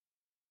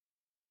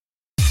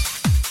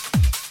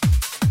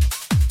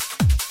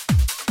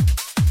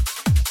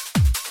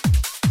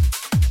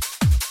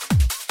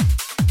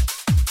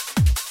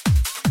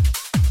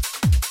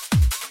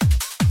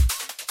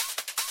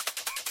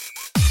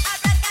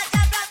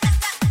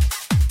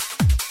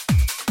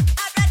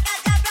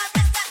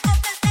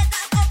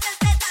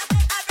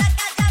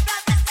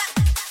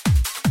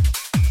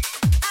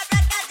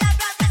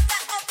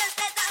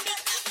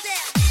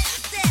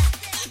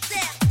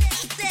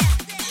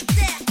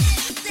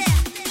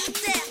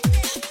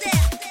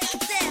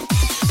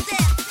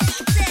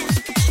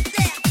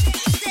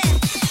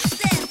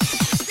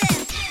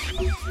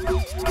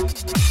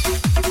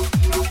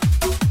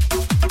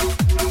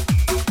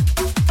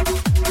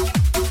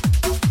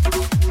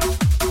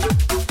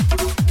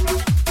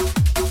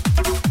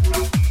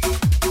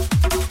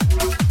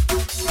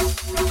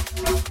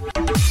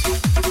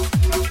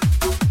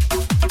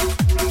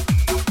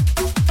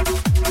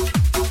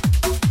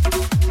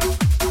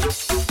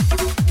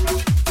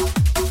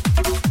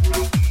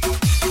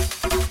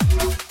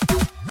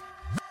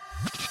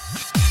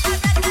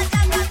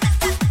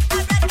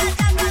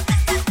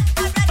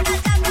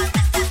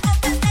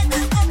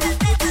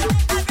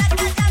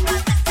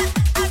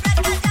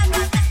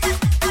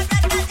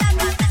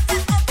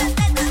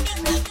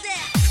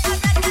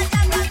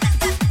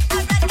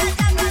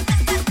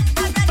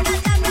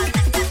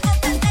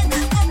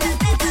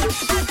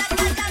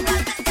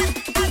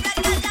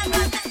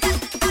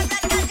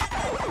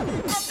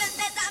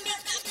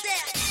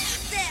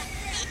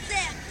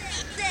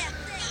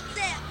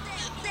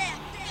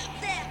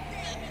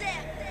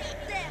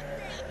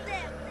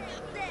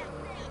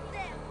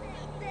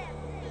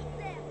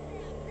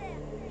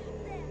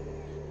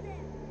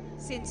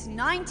Since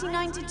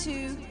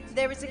 1992,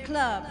 there is a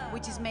club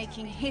which is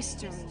making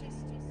history.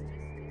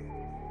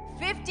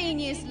 15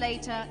 years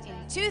later, in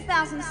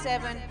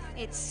 2007,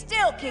 it's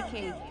still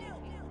kicking.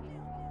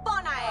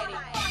 Bon aeri.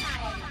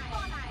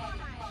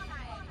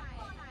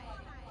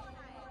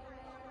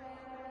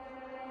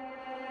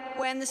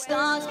 When the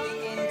stars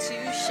begin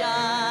to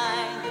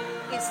shine,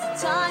 it's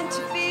the time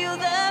to feel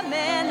the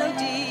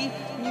melody.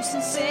 New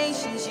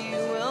sensations you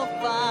will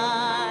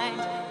find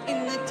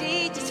in the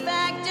DJ's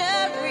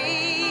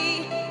factory.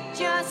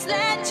 Just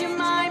let your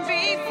mind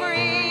be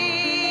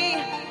free.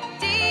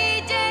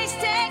 DJ's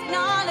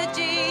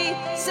technology,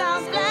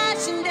 sound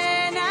flash and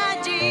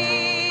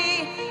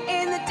energy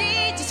in the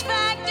DJ's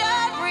factory.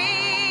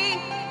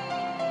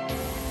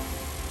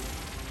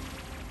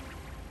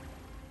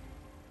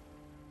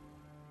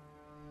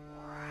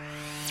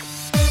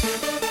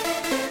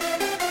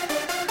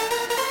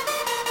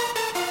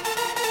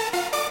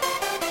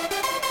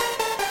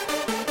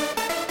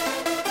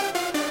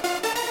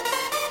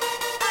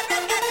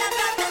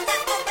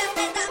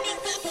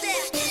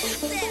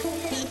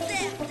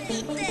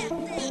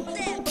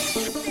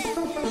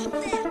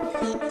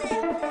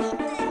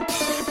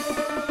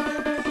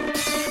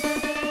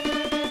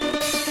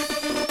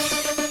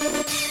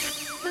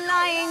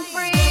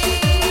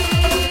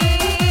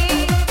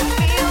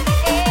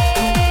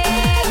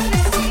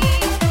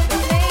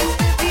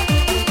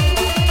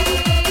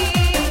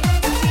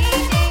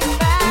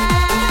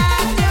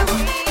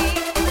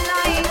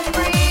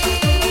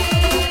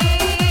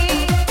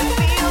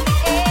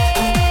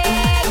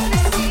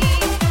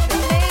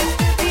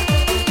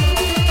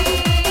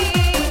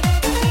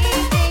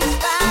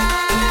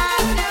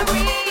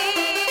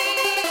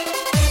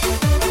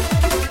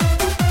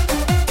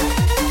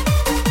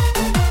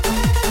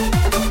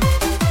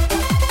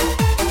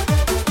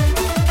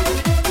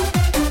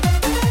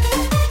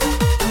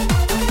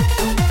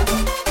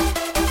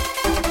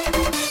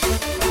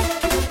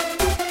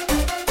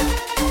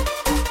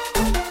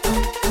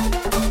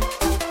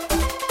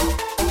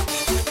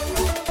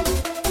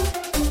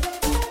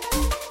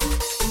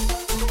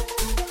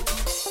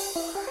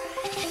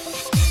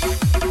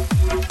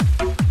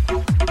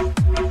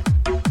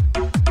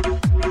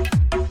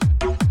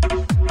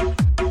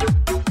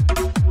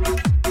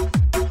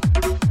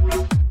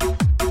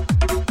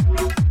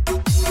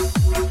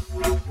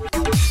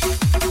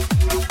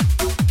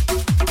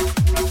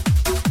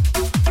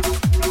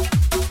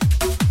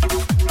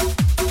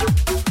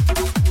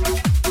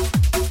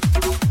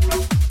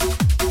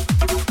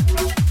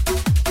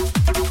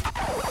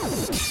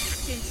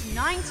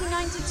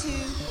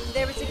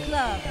 There is a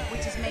club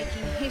which is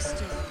making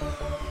history.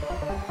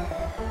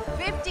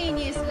 15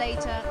 years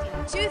later,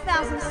 in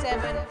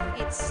 2007,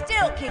 it's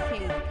still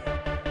kicking.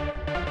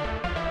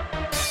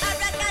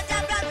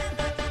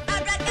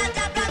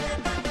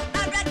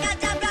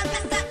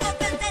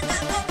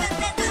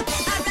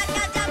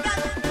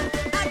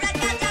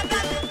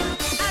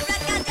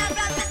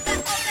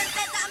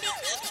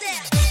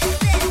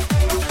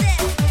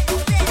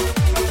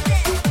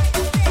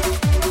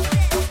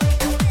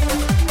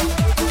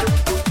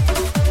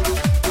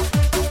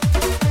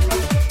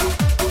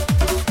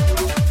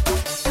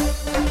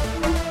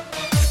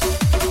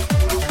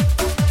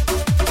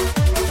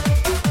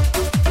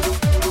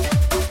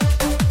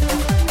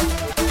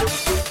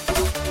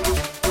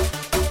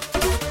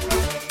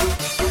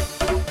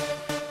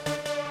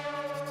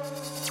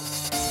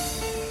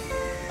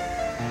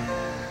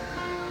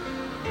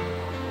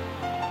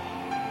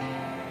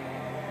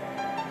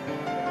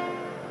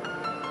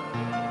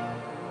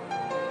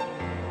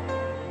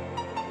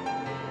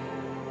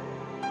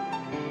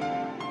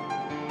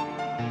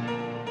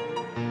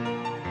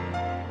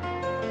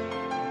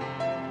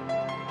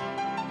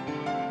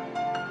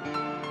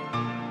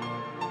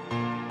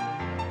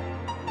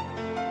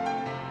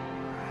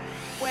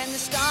 When the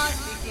stars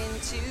begin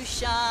to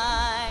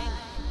shine,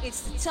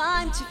 it's the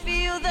time to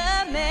feel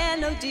the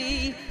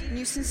melody.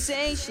 New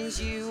sensations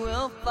you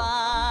will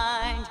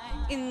find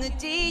in the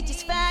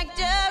DJ's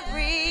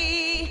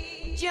factory.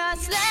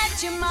 Just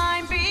let your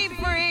mind be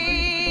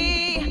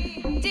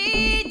free.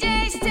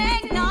 DJ's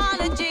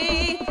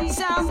technology,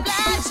 sound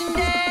flash and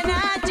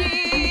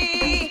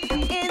energy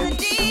in the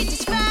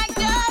DJ's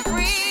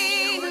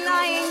factory.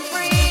 Flying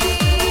free.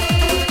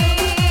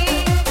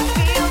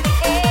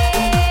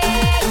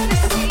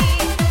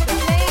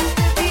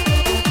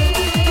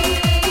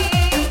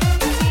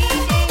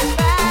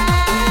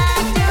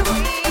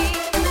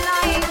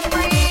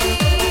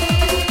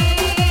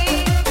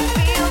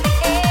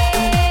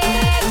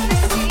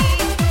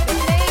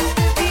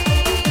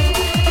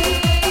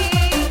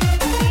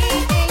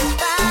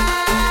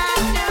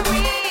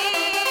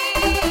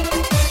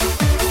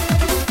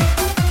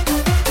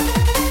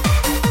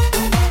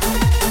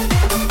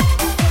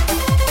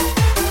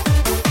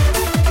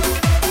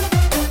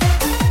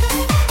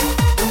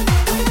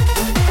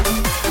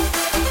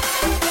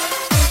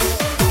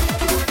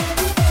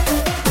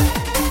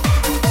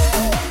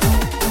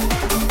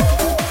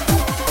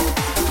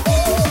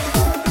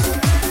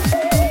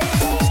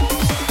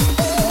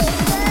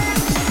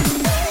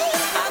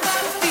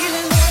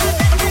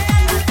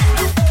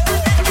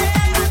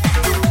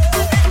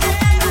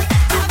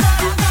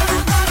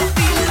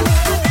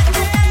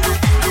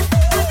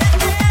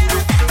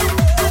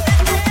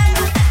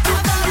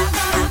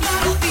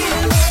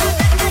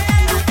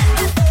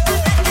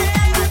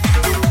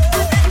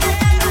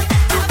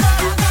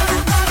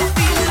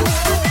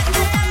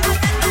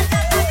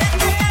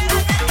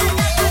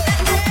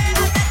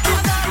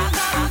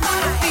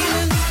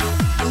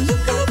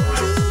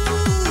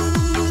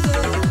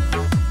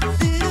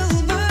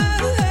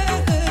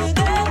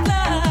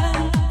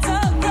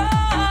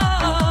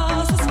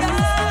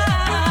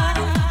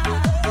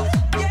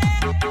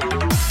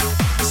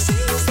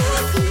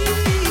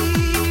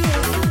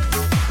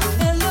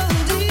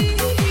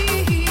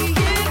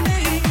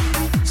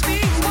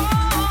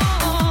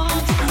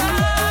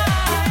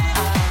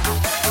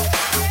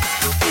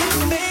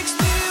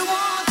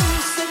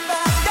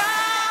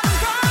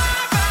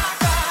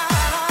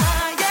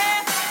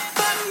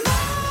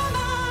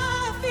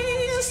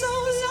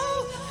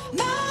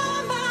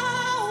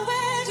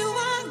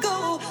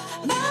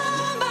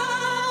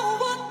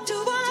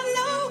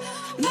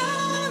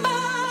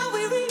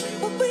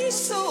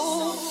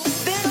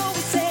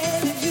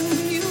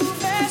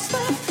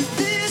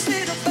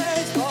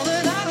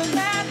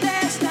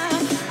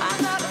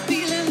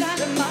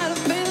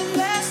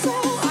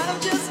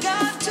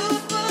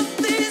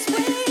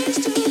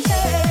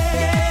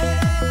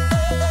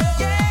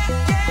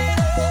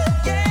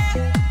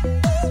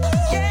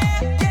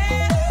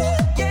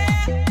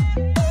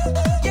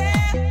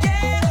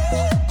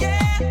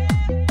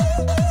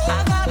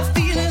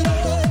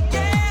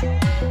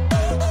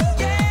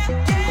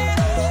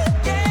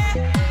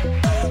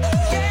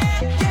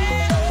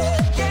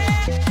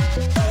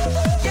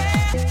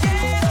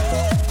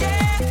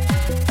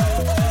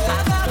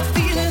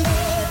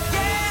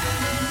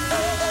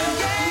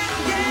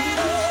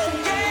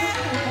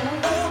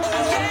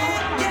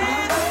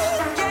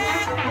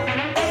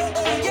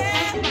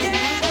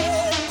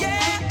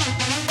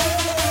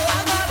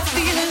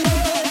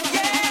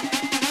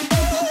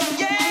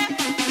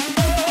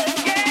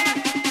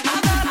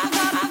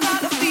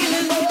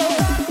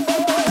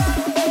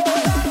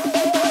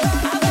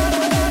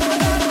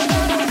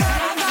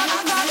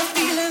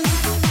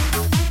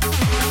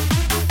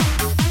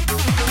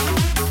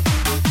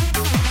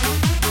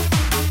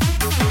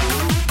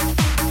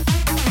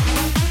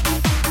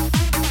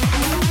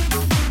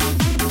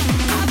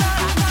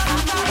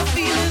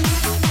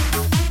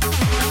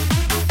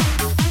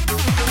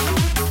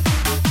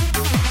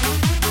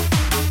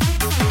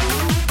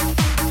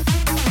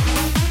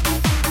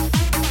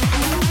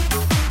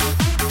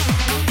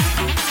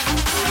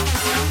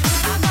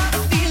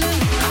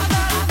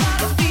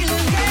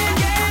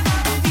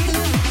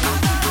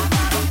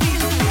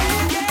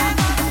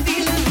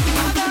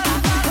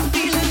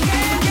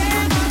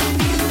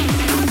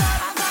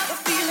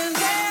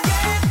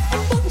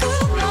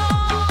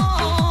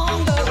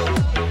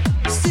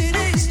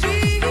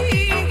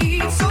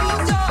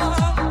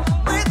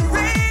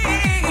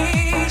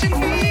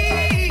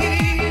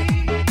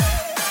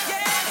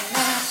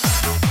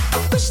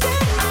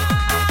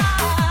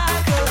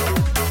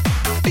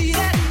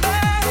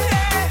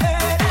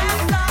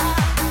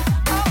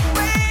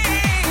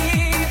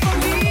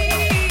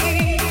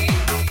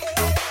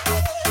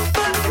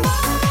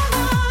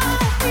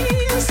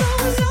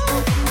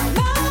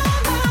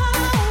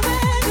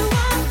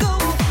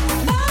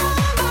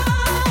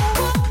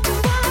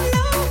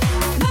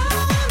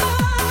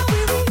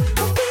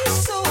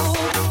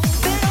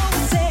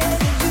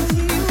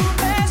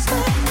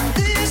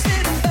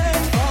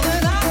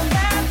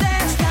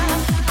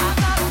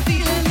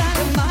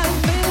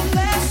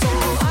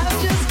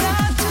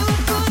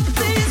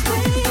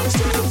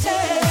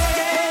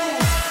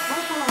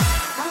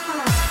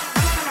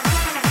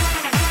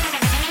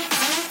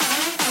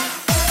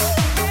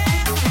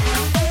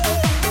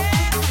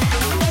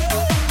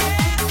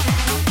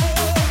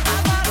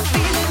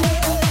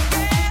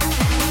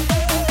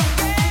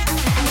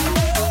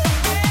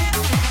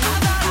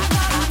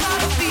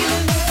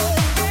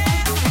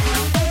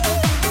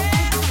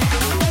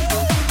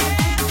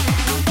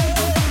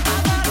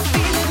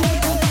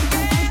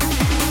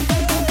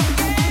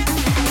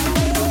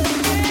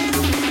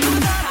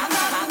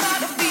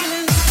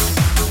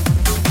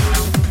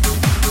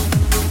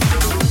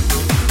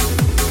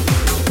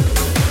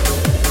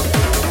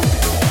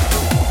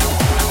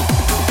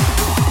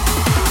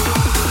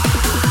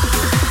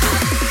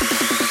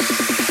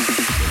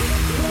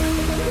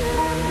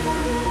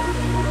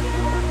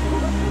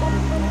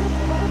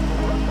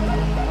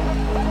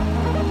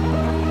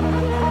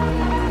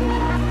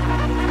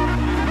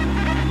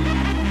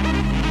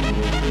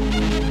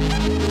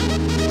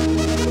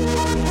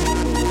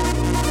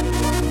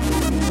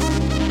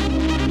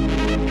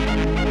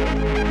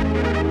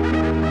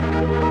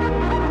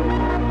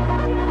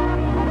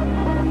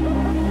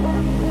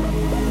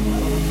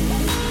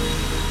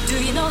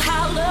 you know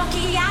how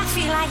lucky I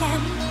feel I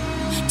am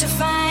to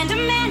find a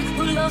man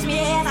who loves me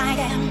as I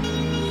am?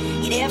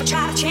 You never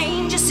try to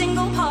change a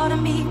single part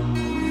of me.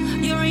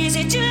 You're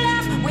easy to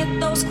love with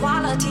those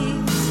qualities.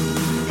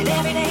 And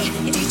every day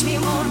you teach me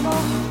more and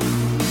more.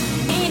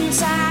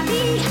 Inside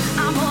me,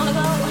 I'm all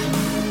aglow.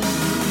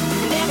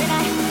 And every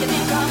night you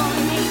think of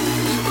only me.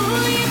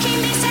 Ooh, you keep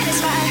me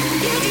satisfied.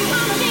 You do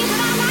all the things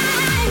that I want.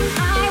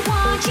 I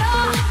want you,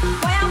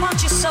 boy, I want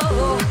you so.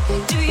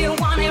 Do you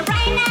want it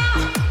right now,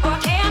 or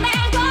can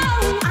that go?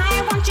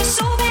 I want you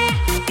so bad.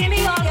 Give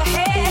me all your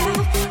hair.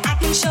 I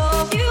can show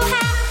you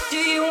how. Do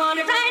you want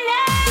it right now?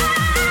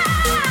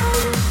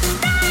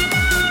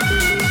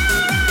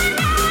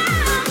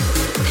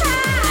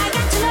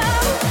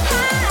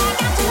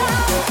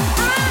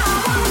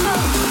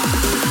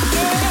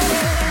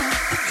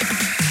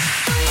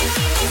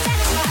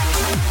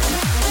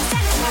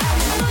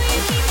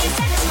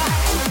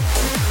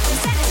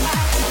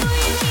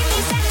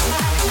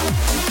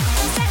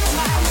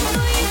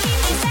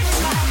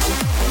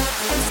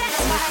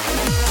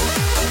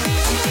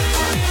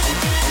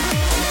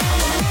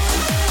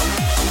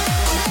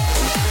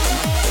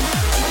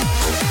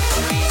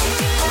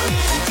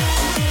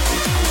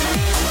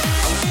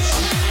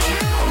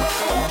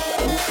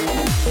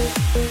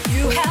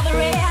 You have a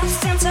rare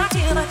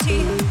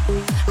sensitivity.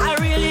 I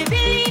really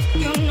believe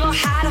you know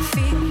how to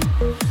feel.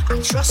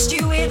 I trust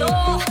you with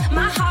all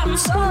my heart and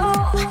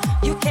soul.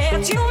 You care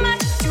too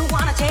much, you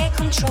wanna take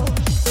control.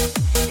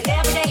 And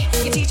every day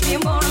you teach me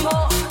more and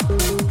more.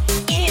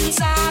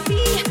 Inside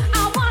me,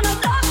 I wanna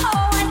go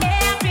home. And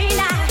every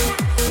night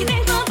you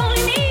think of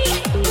only me.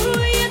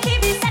 Ooh, you keep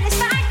me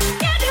satisfied.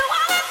 You do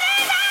all the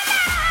things I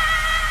know.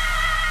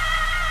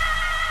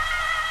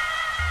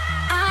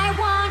 I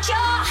want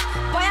you,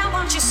 boy, I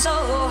want you so.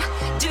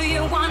 Do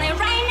you want it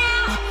right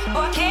now,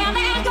 or can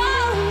that go?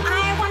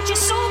 I want you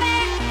so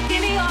bad.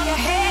 Give me all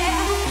your hair.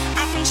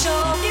 I can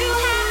show you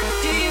how.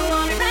 Do you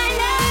want it right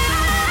now?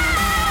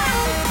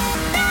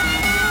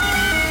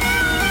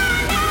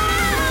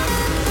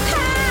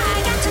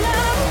 I got to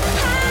know.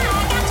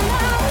 I got to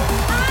know.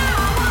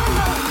 I wanna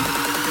know.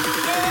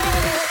 Yeah.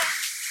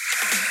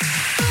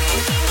 You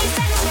keep me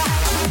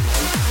satisfied.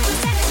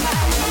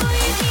 Satisfied.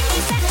 You keep me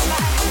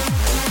satisfied.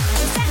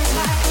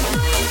 Satisfied.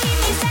 You keep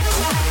me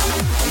satisfied.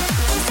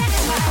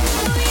 Satisfied.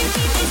 You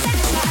keep me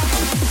satisfied.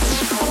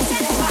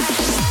 Satisfied.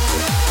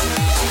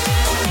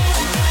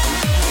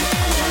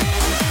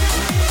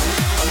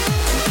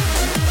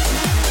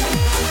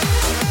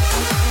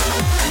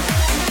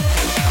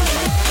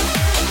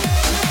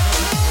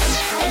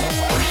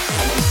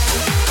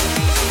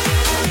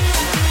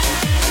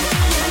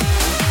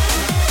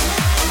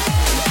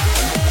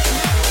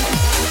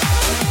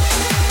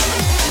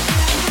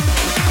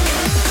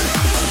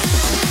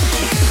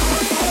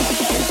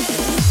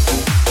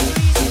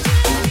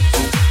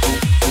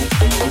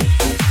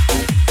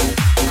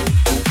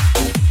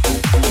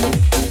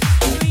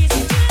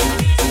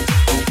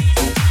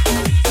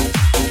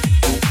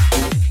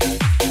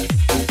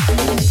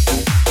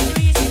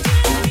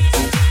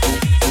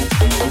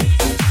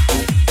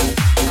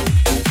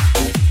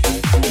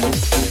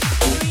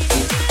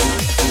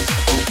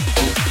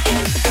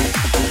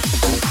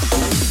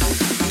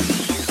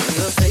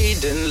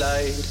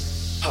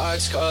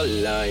 Hearts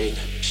collide,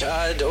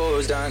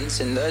 shadows dance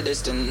in the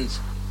distance.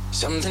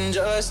 Something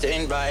just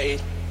ain't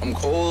right, I'm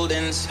cold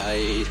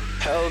inside.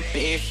 Help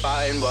me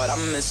find what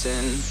I'm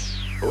missing.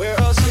 We're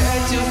all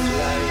scared to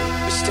fly,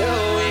 but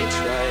still we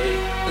try.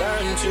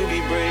 Learn to be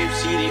brave,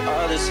 see the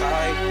other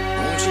side.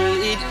 Won't you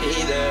lead me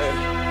there?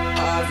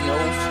 Have no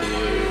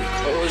fear,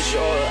 close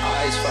your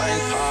eyes,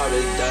 find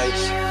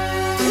paradise.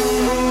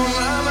 Ooh,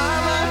 my, my,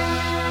 my.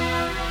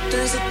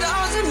 There's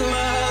 1,000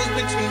 miles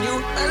between you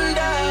and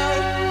I.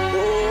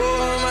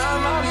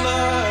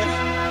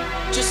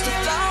 Just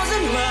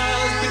 1,000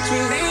 miles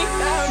between me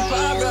and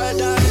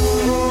paradise.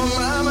 Oh,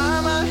 my, my,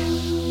 my.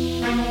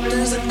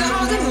 There's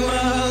 1,000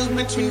 miles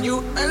between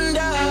you and I.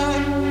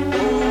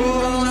 Oh,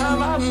 my,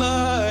 my,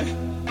 my.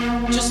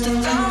 Just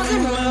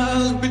 1,000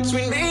 miles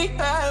between me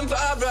and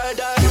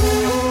paradise.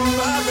 Oh,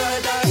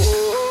 paradise.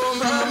 Oh,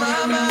 my,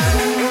 my, my.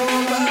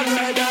 Oh,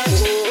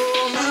 paradise. Oh,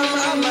 my,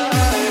 my, my.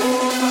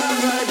 Oh,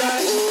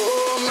 paradise. Oh,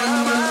 my,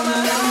 my, my.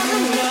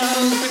 1,000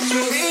 miles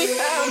between me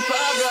and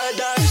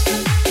paradise.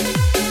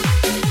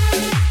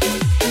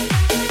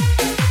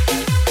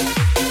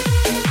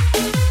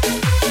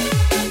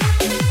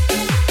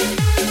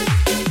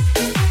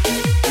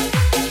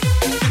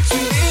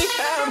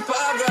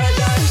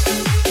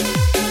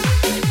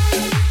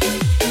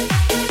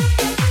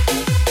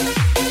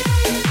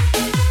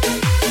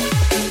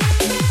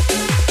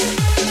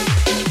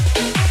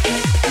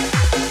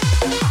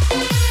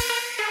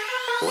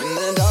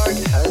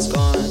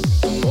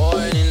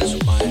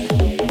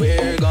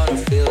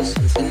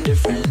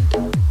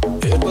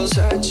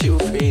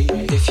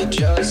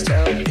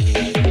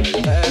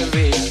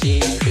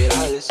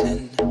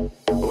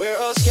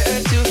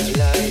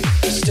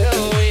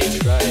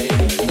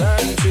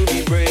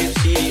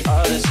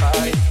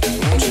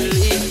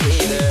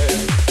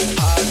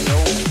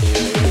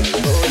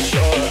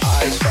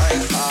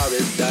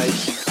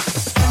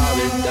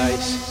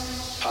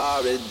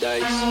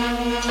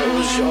 paradise.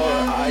 Close your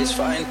eyes,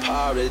 find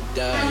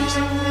paradise.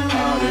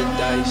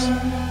 Paradise,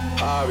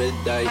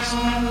 paradise.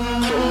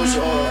 Close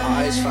your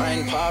eyes,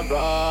 find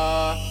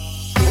paradise.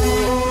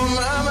 Oh,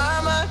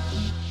 my.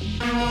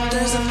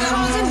 There's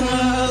 1,000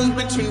 miles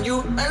between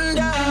you and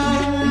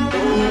I.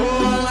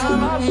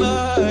 Oh,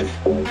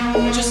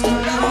 my. Just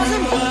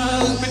 1,000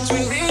 miles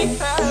between me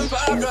and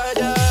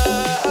paradise.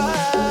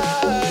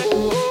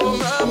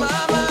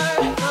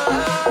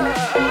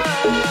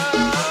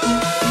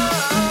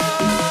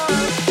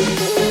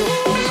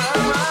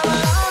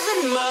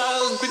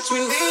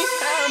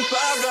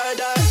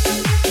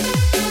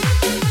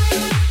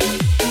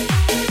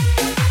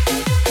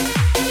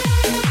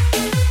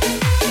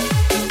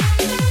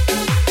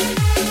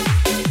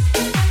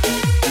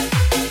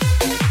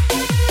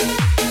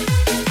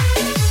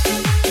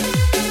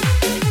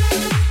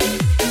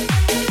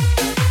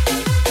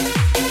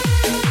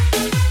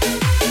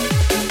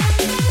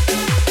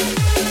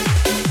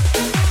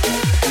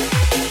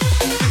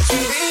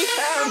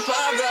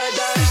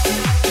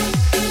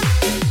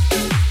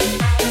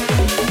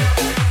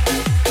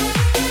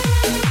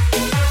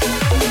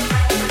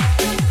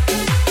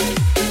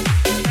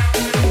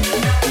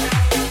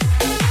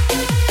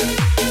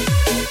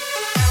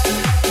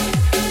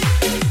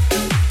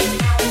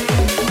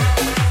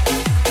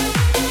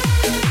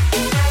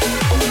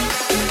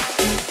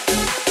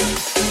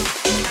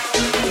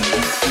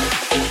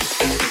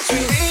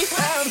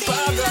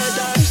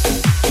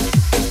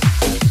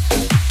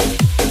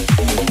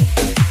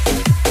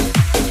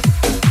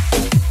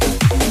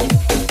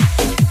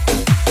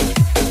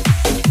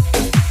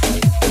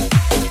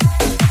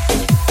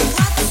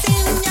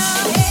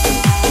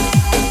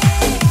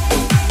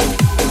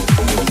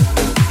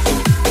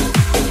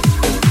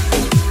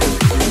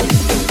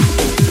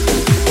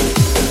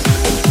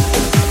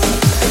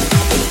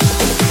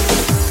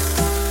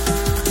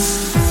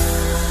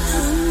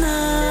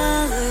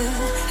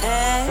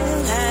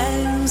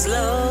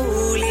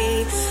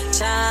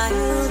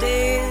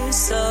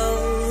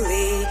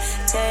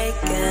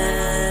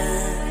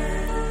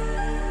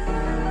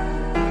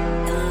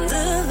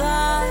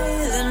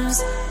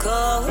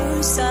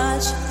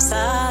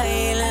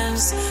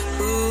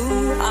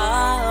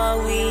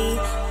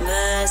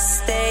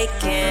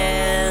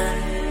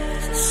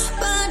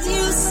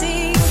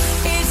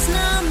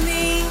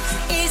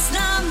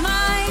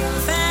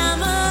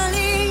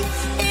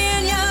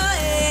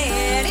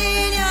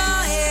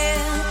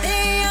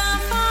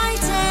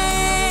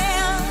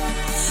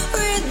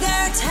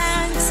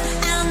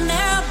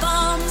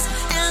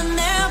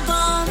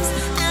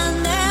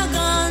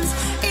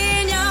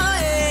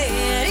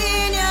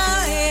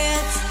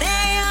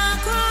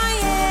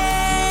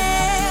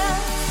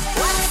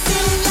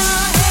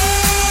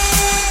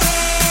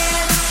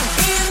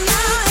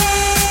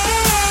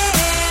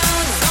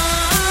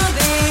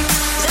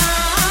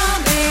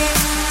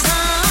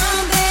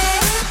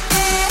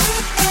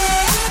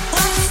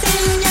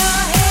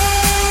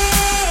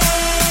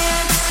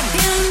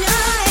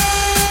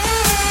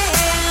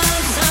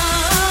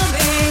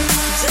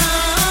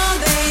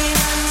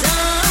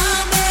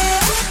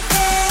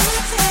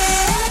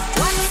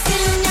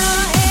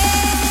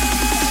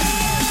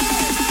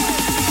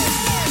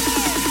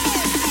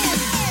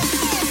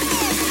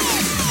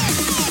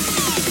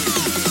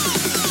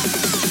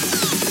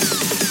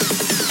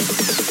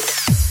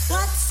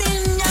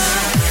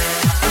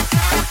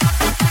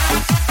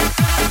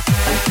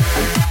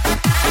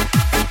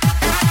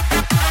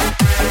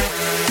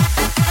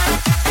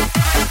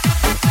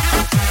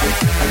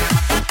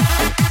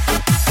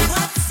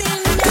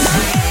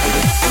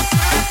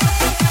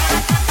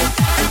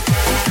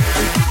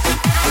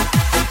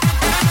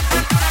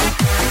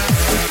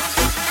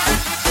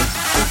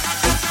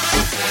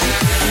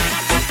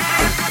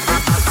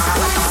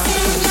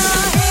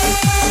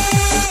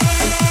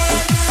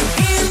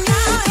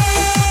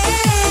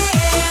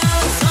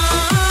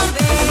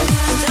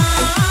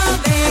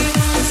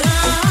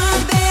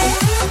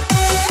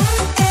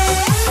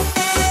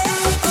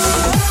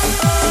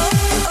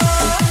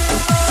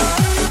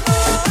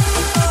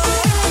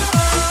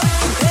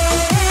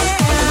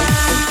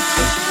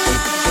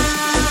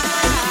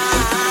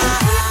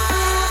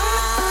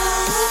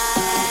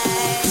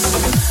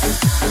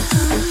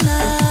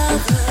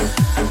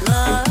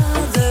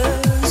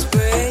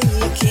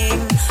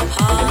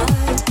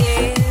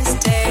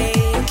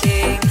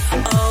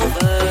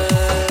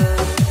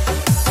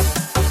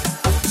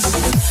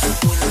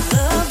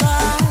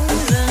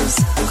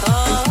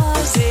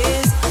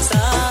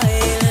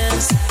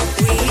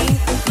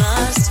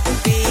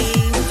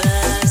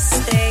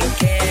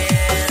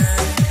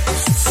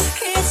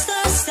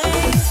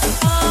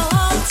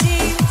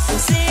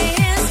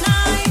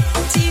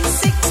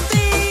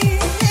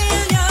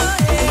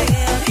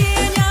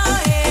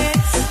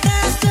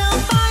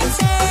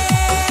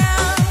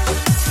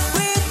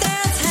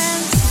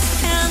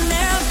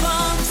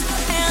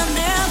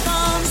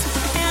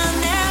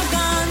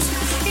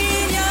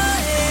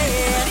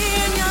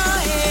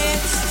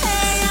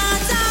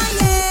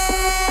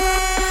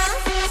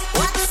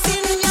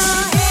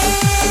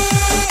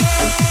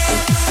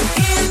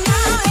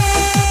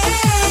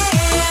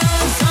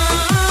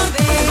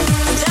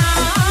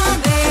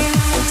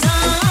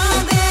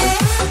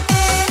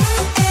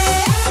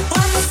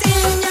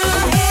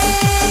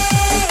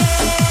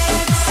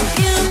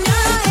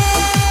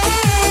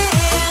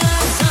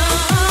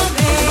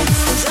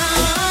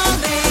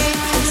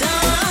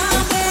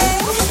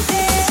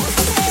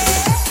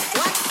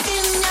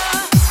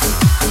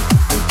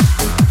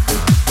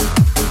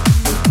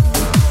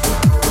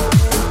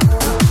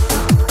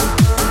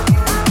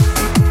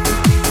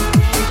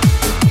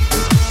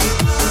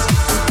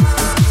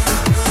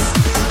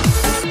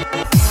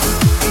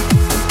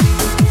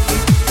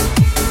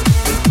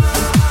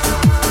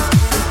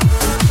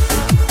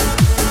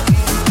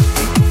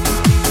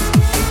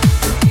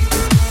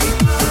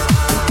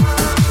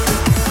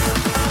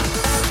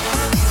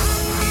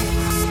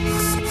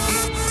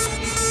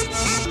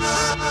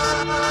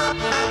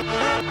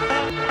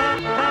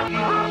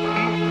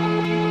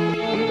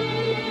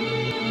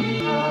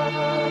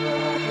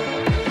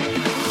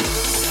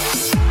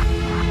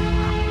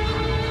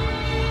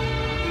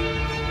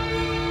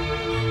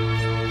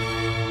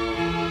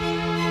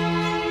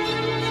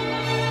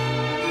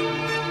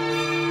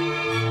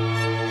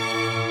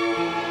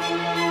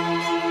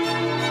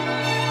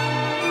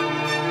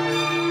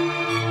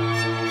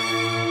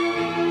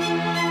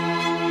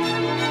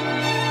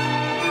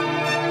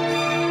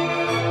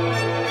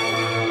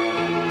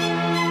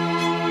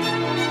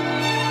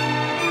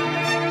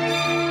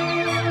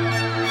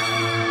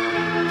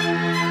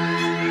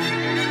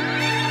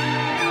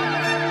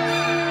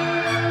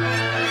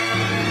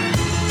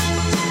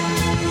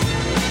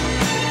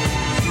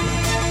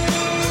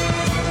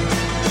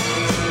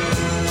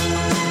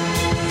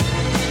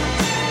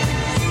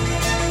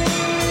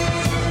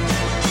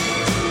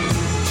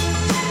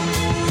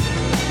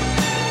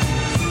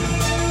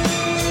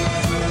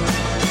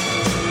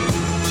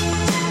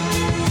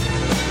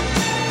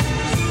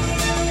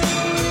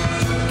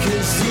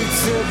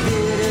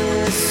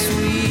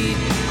 sweet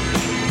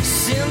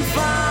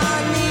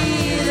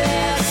symphony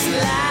that's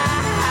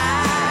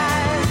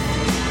life.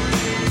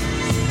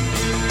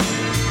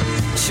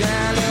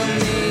 Trying to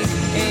make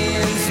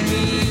ends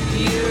meet,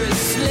 you're a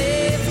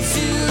slave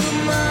to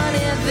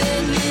money,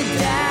 then you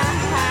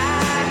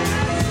die.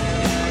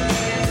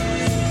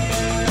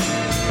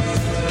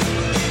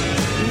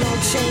 No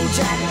change,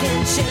 I can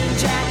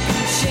change, I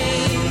can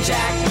change,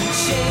 I can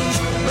change,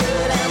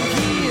 but I'm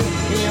here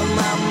in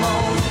my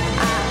mold.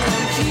 I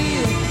am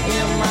here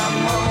in my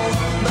mold,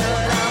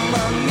 but I'm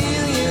a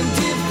million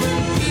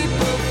different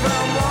people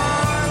from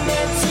one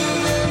day to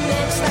the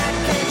next. I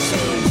can't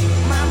change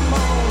my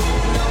mold.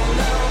 No,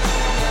 no,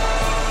 no,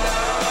 no.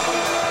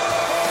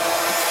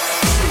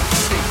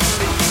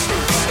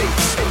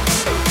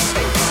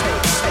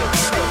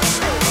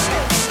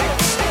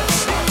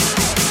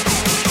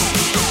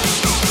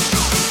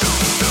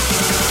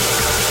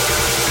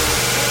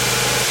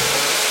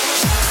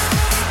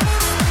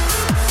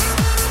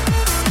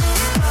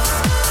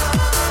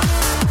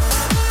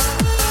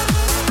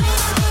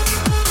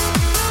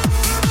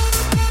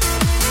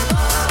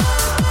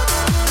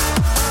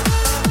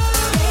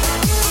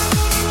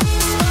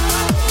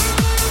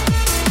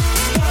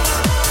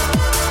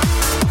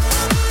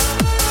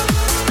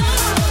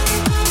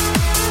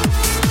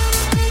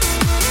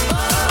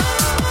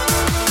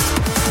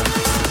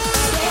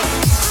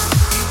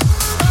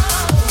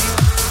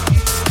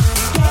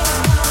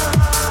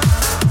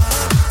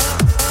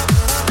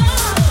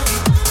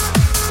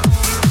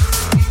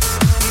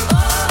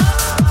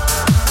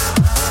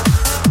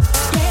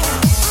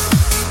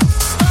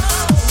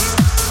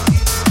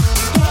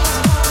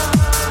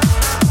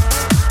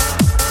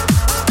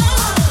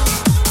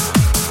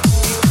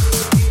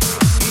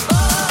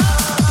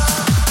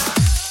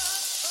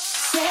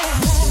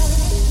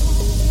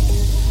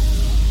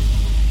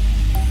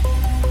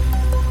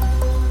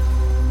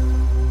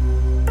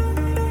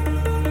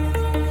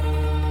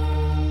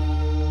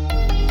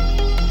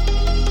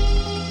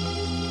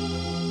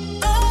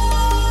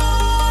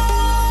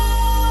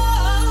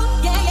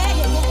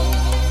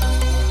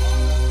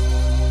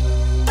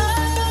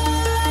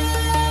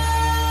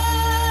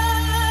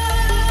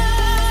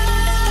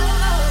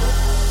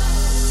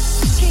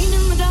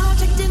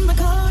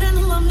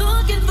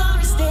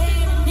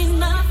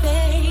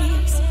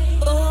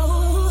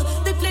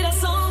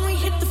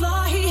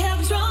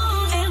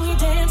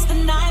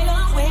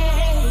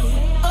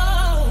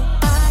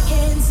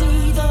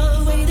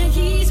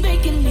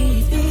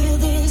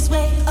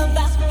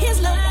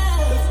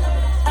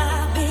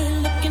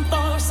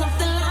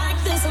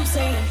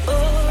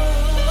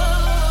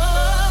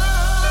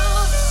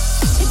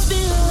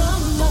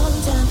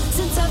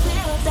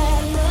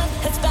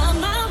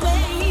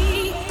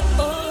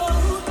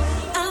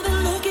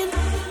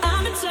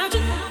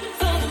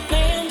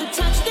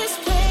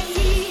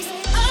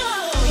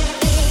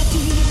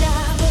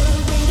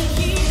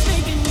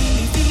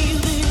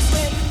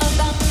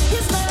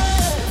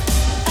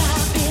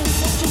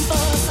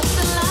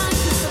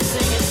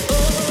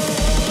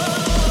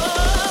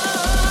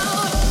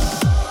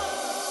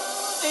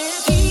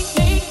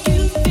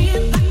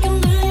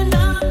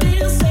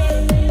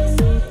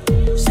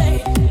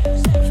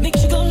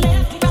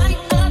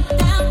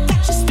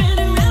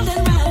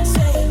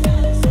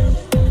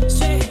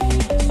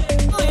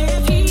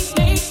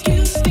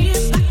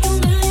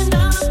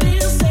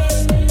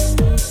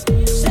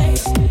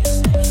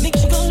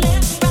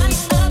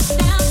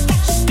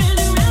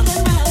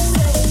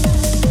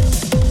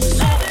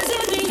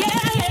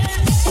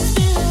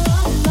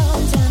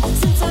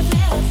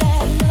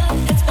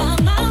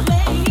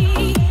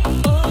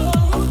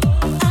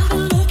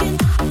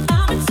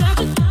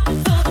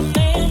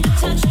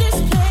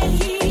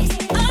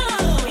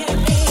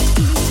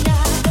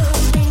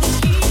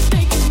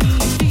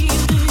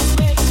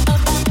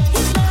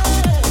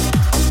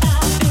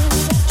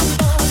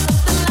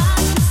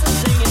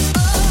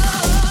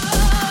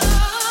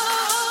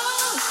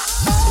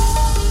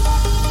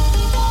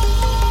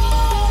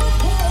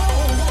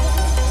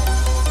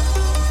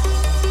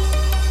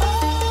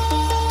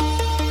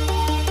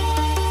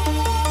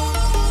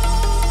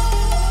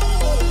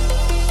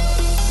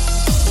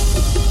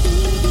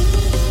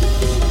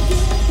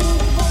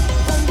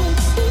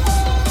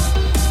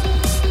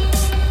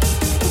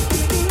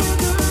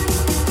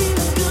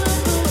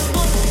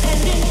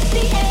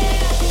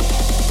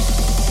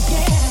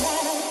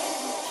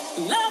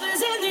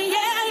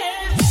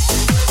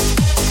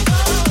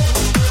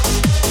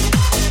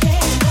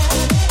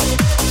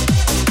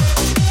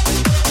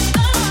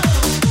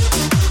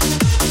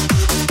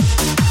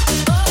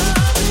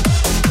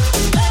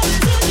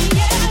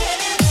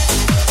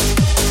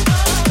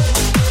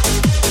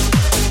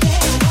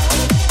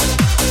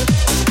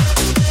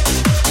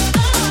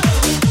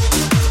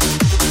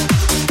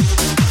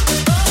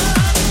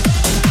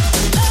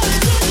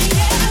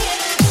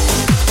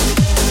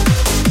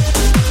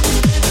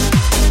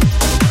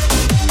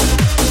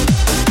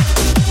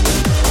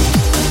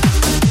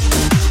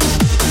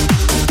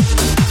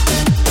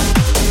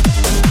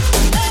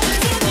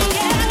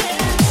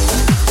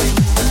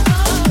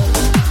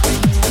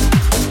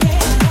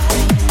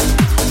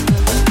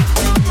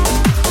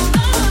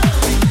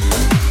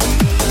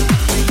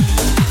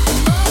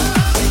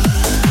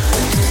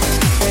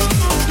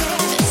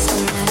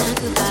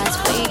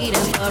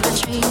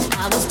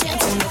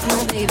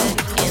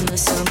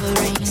 summer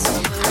rain.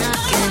 I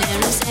can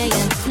hear him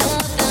saying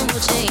nothing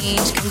will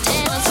change. Come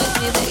dance with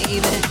me,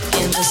 baby,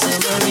 in the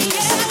summer rain.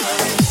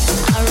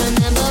 I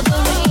remember the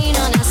rain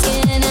on our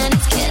skin and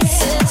its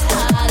kisses,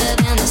 hotter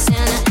than the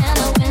Santa and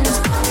the wind.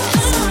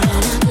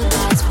 Surrounding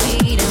goodbyes,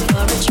 waiting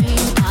for a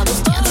dream. I was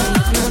dancing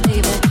with my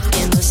baby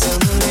in the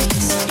summer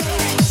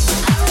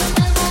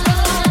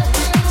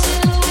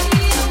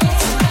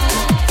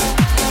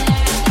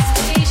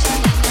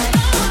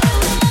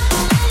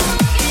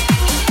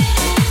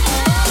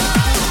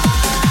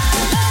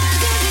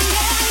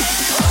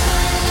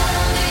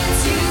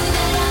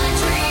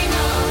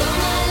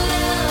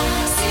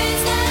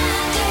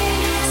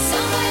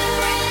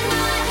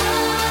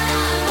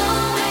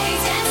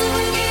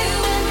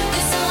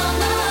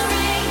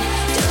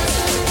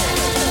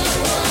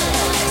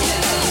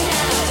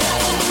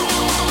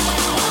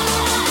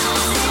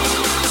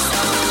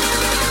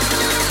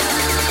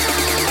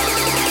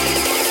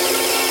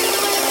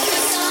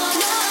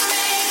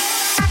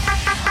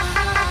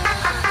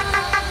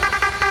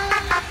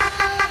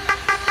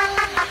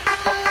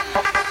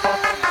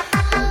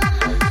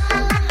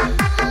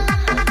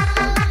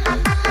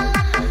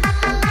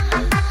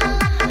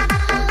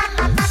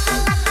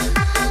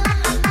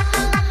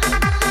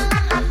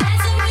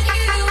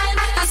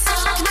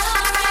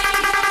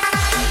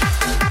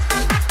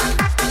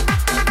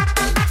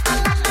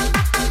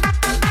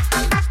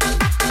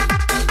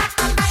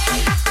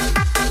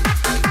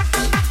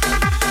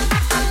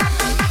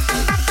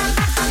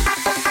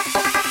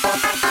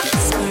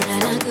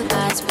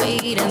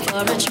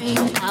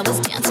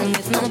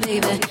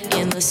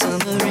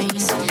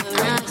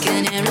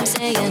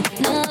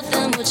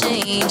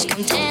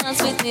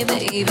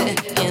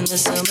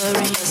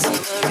rain.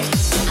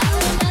 I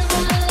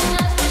remember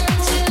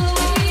till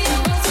we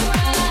almost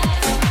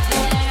arrived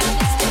there at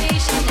the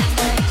station that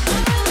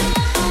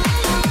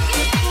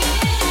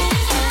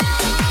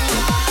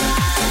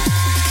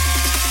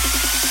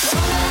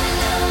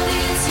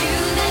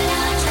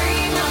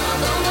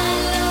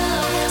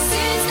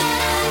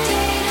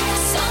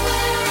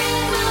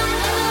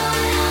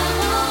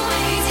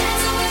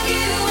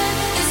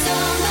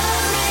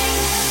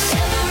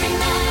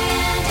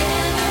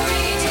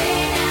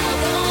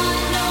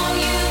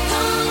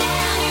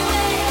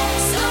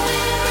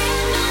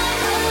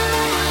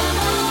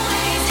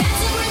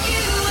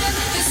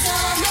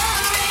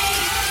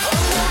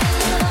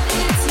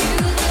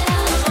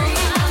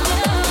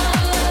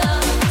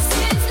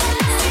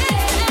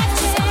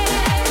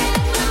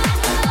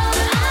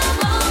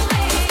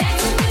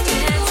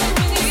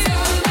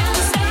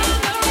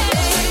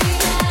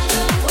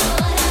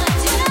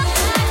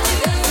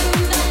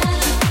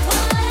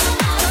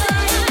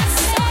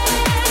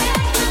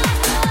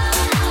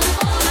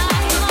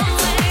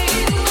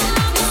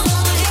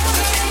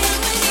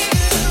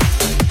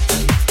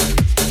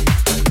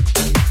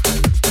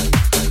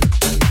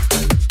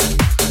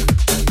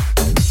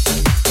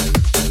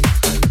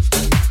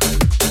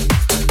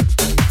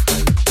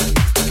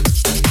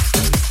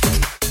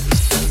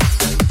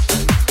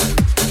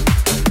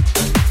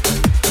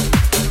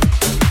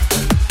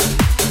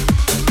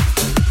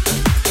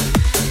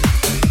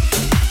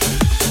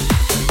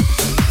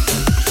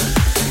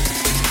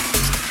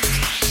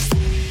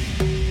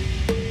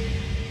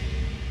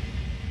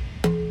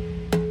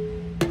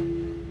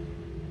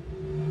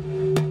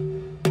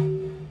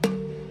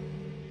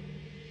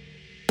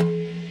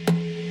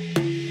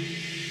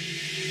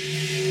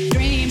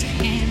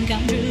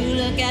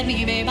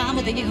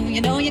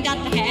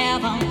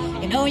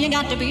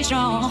to be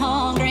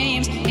strong.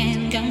 Dreams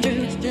can come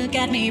true. Look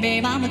at me,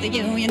 babe, I'm with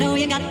you. You know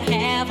you got to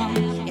have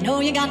them. You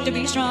know you got to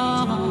be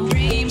strong.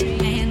 Dreams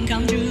can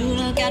come true.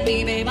 Look at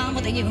me, babe, I'm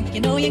with you.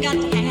 You know you got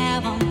to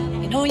have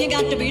them. You know you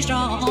got to be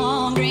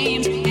strong.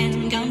 Dreams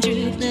can come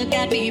true. Look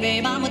at me,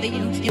 babe, I'm with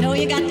you. You know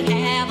you got to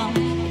have them.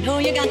 You know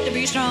you got to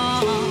be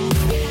strong.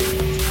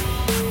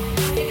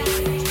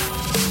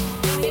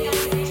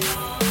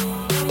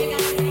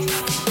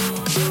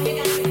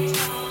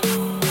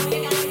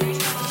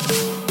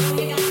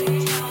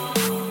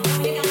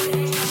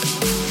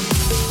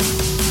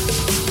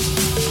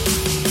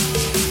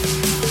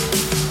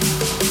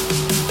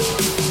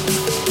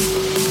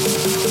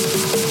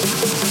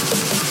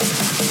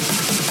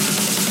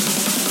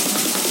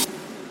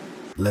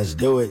 Let's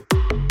do it.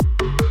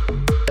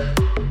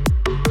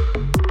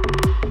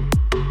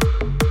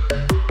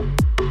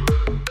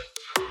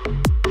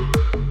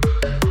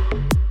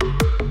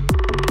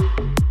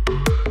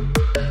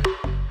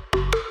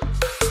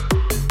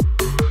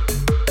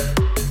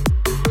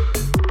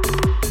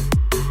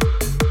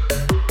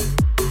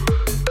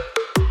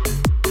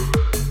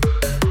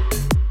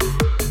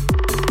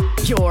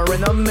 You're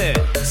in the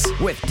mix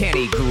with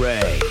Danny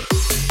Gray.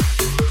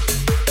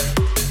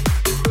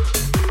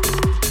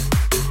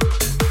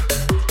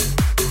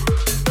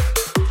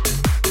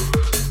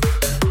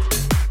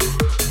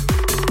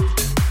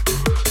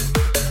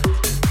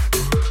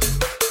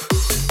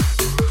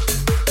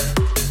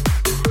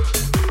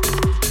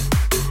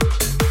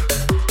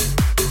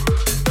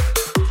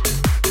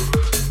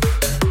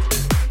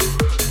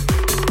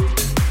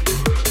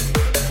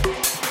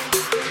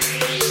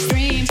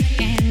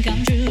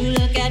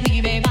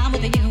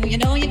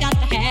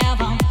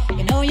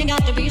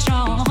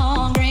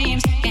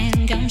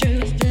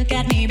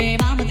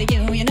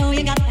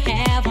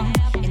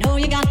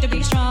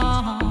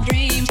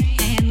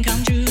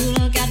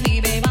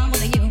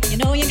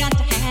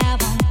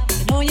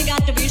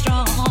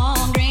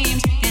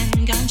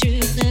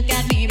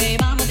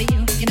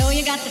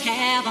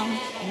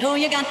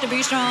 you got to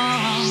be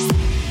strong.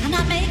 I'm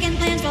not making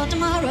plans for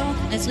tomorrow,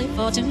 let's live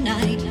for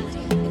tonight.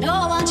 You know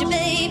I want you,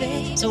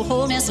 baby, so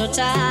hold me so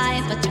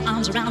tight. Put your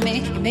arms around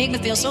me, you make me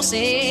feel so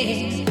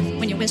safe.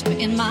 When you whisper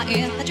in my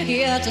ear that you're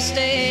here to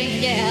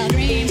stay. Yeah,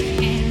 dreams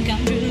can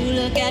come true,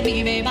 look at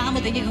me, babe, I'm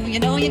with you. You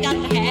know you got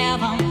to have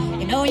them,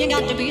 you know you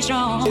got to be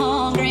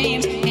strong.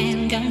 Dreams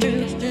can come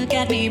true, look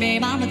at me,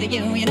 babe, I'm with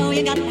you. You know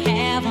you got to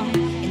have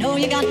them, you know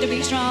you got to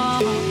be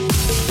strong.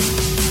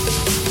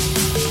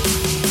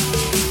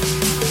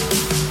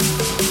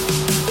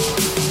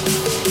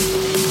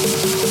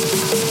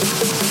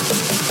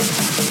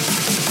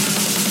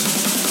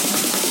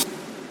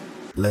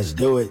 Let's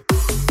do it.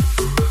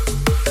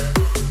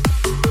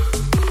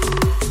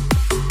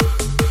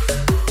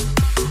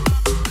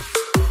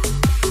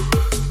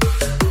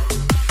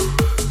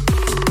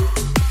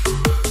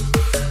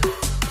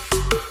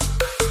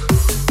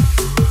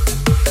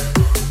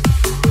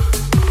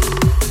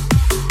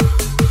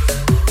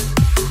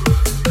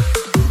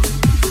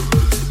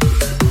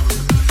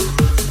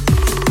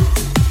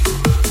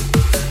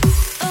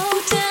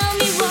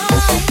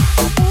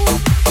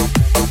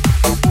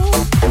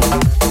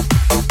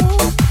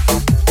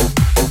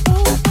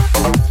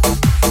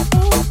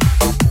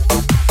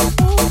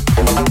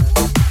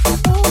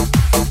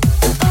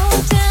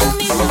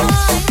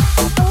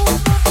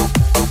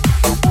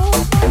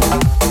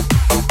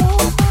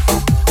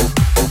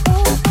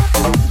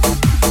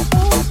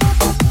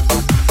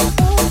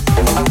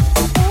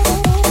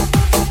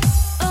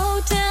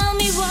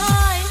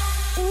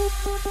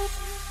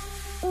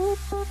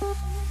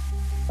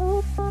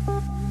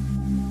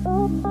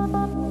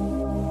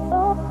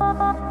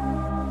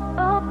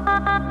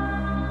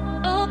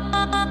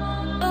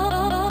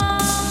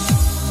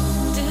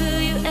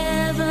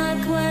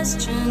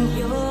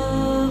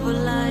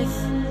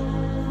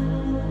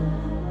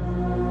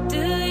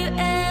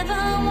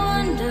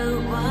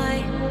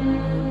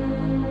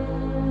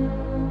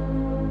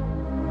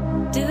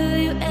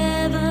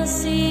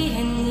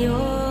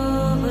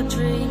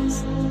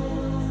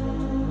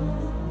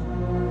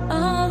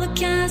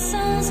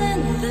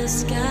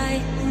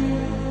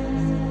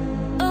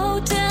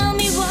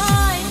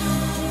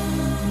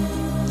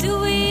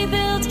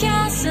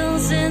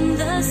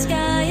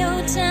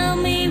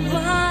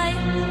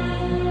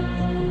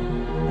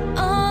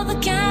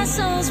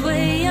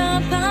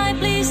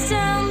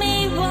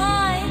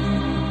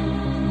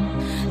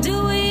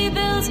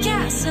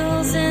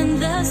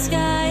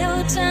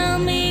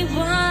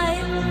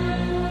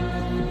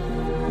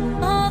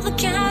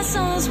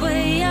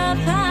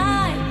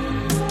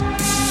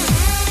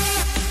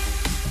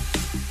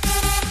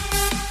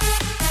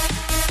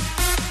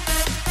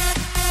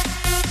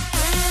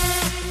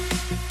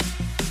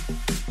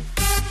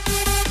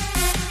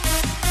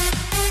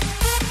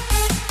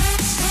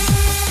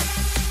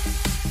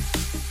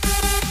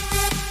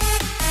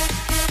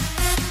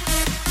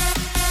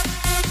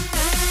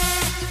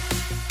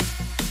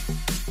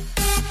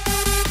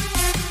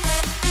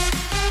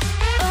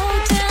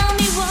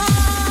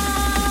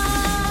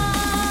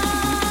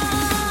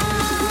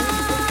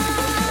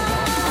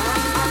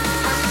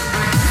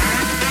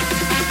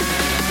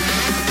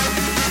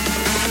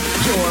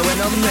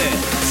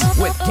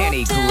 With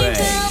Kenny Gray.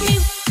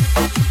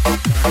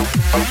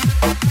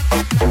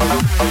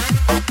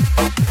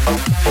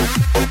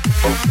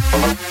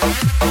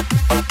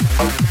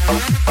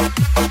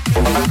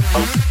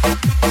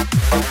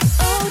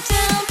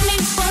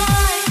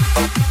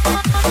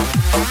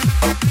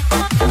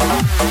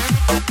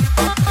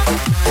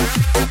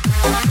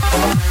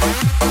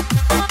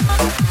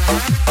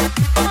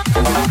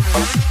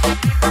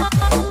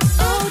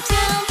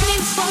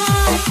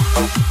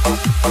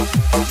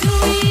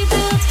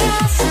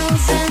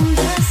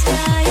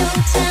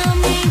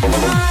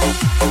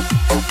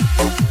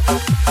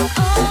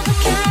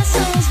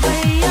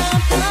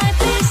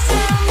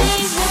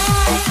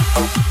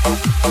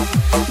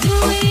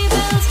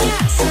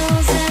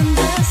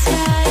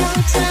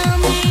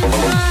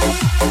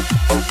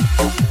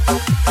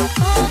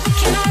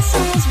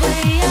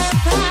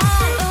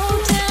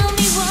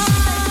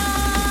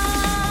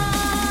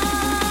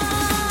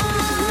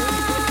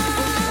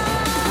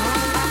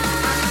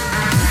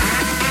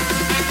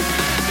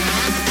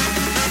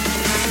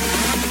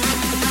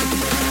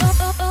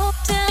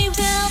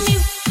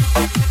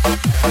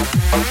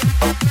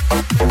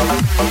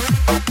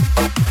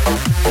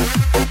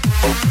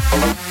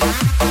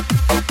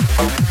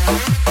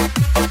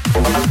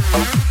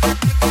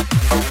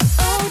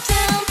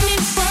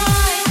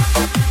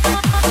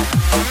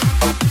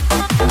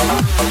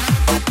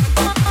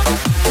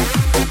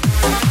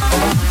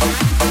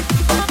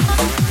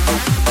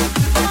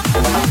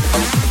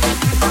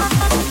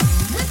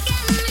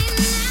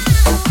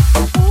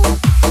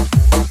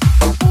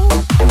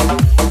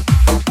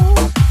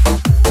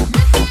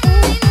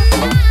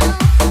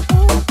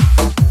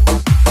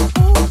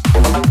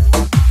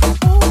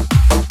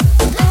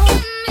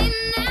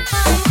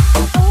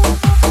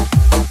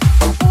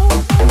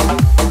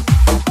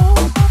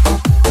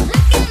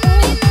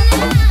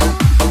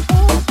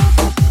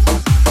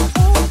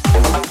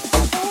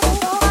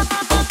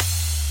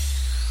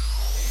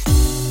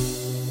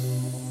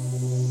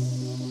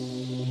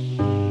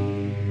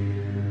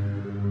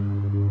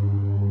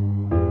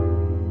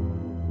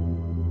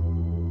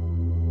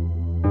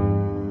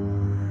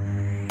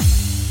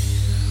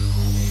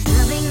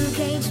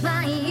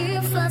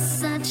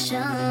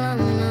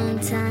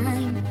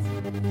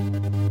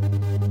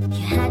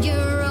 had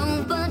your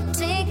own, but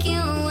take you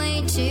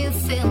away to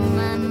fill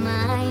my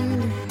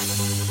mind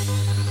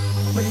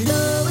with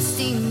low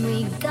esteem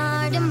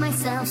regarding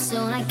myself.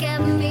 So I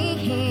kept me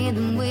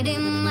hidden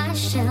within my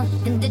shell,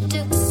 and it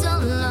took so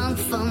long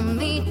for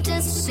me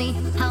to see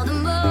how the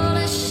more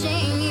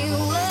ashamed you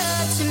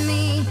were to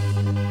me.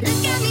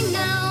 Look at me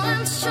now,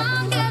 I'm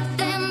stronger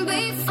than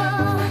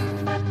before,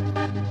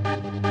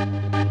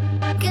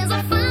 'cause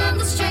I found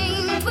the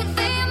strength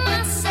within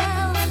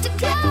myself to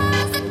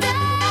close the door.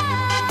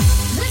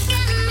 Look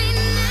at me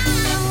now.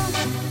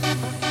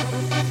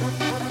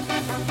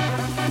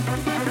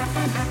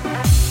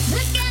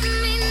 Look at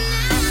me now. Look at me now.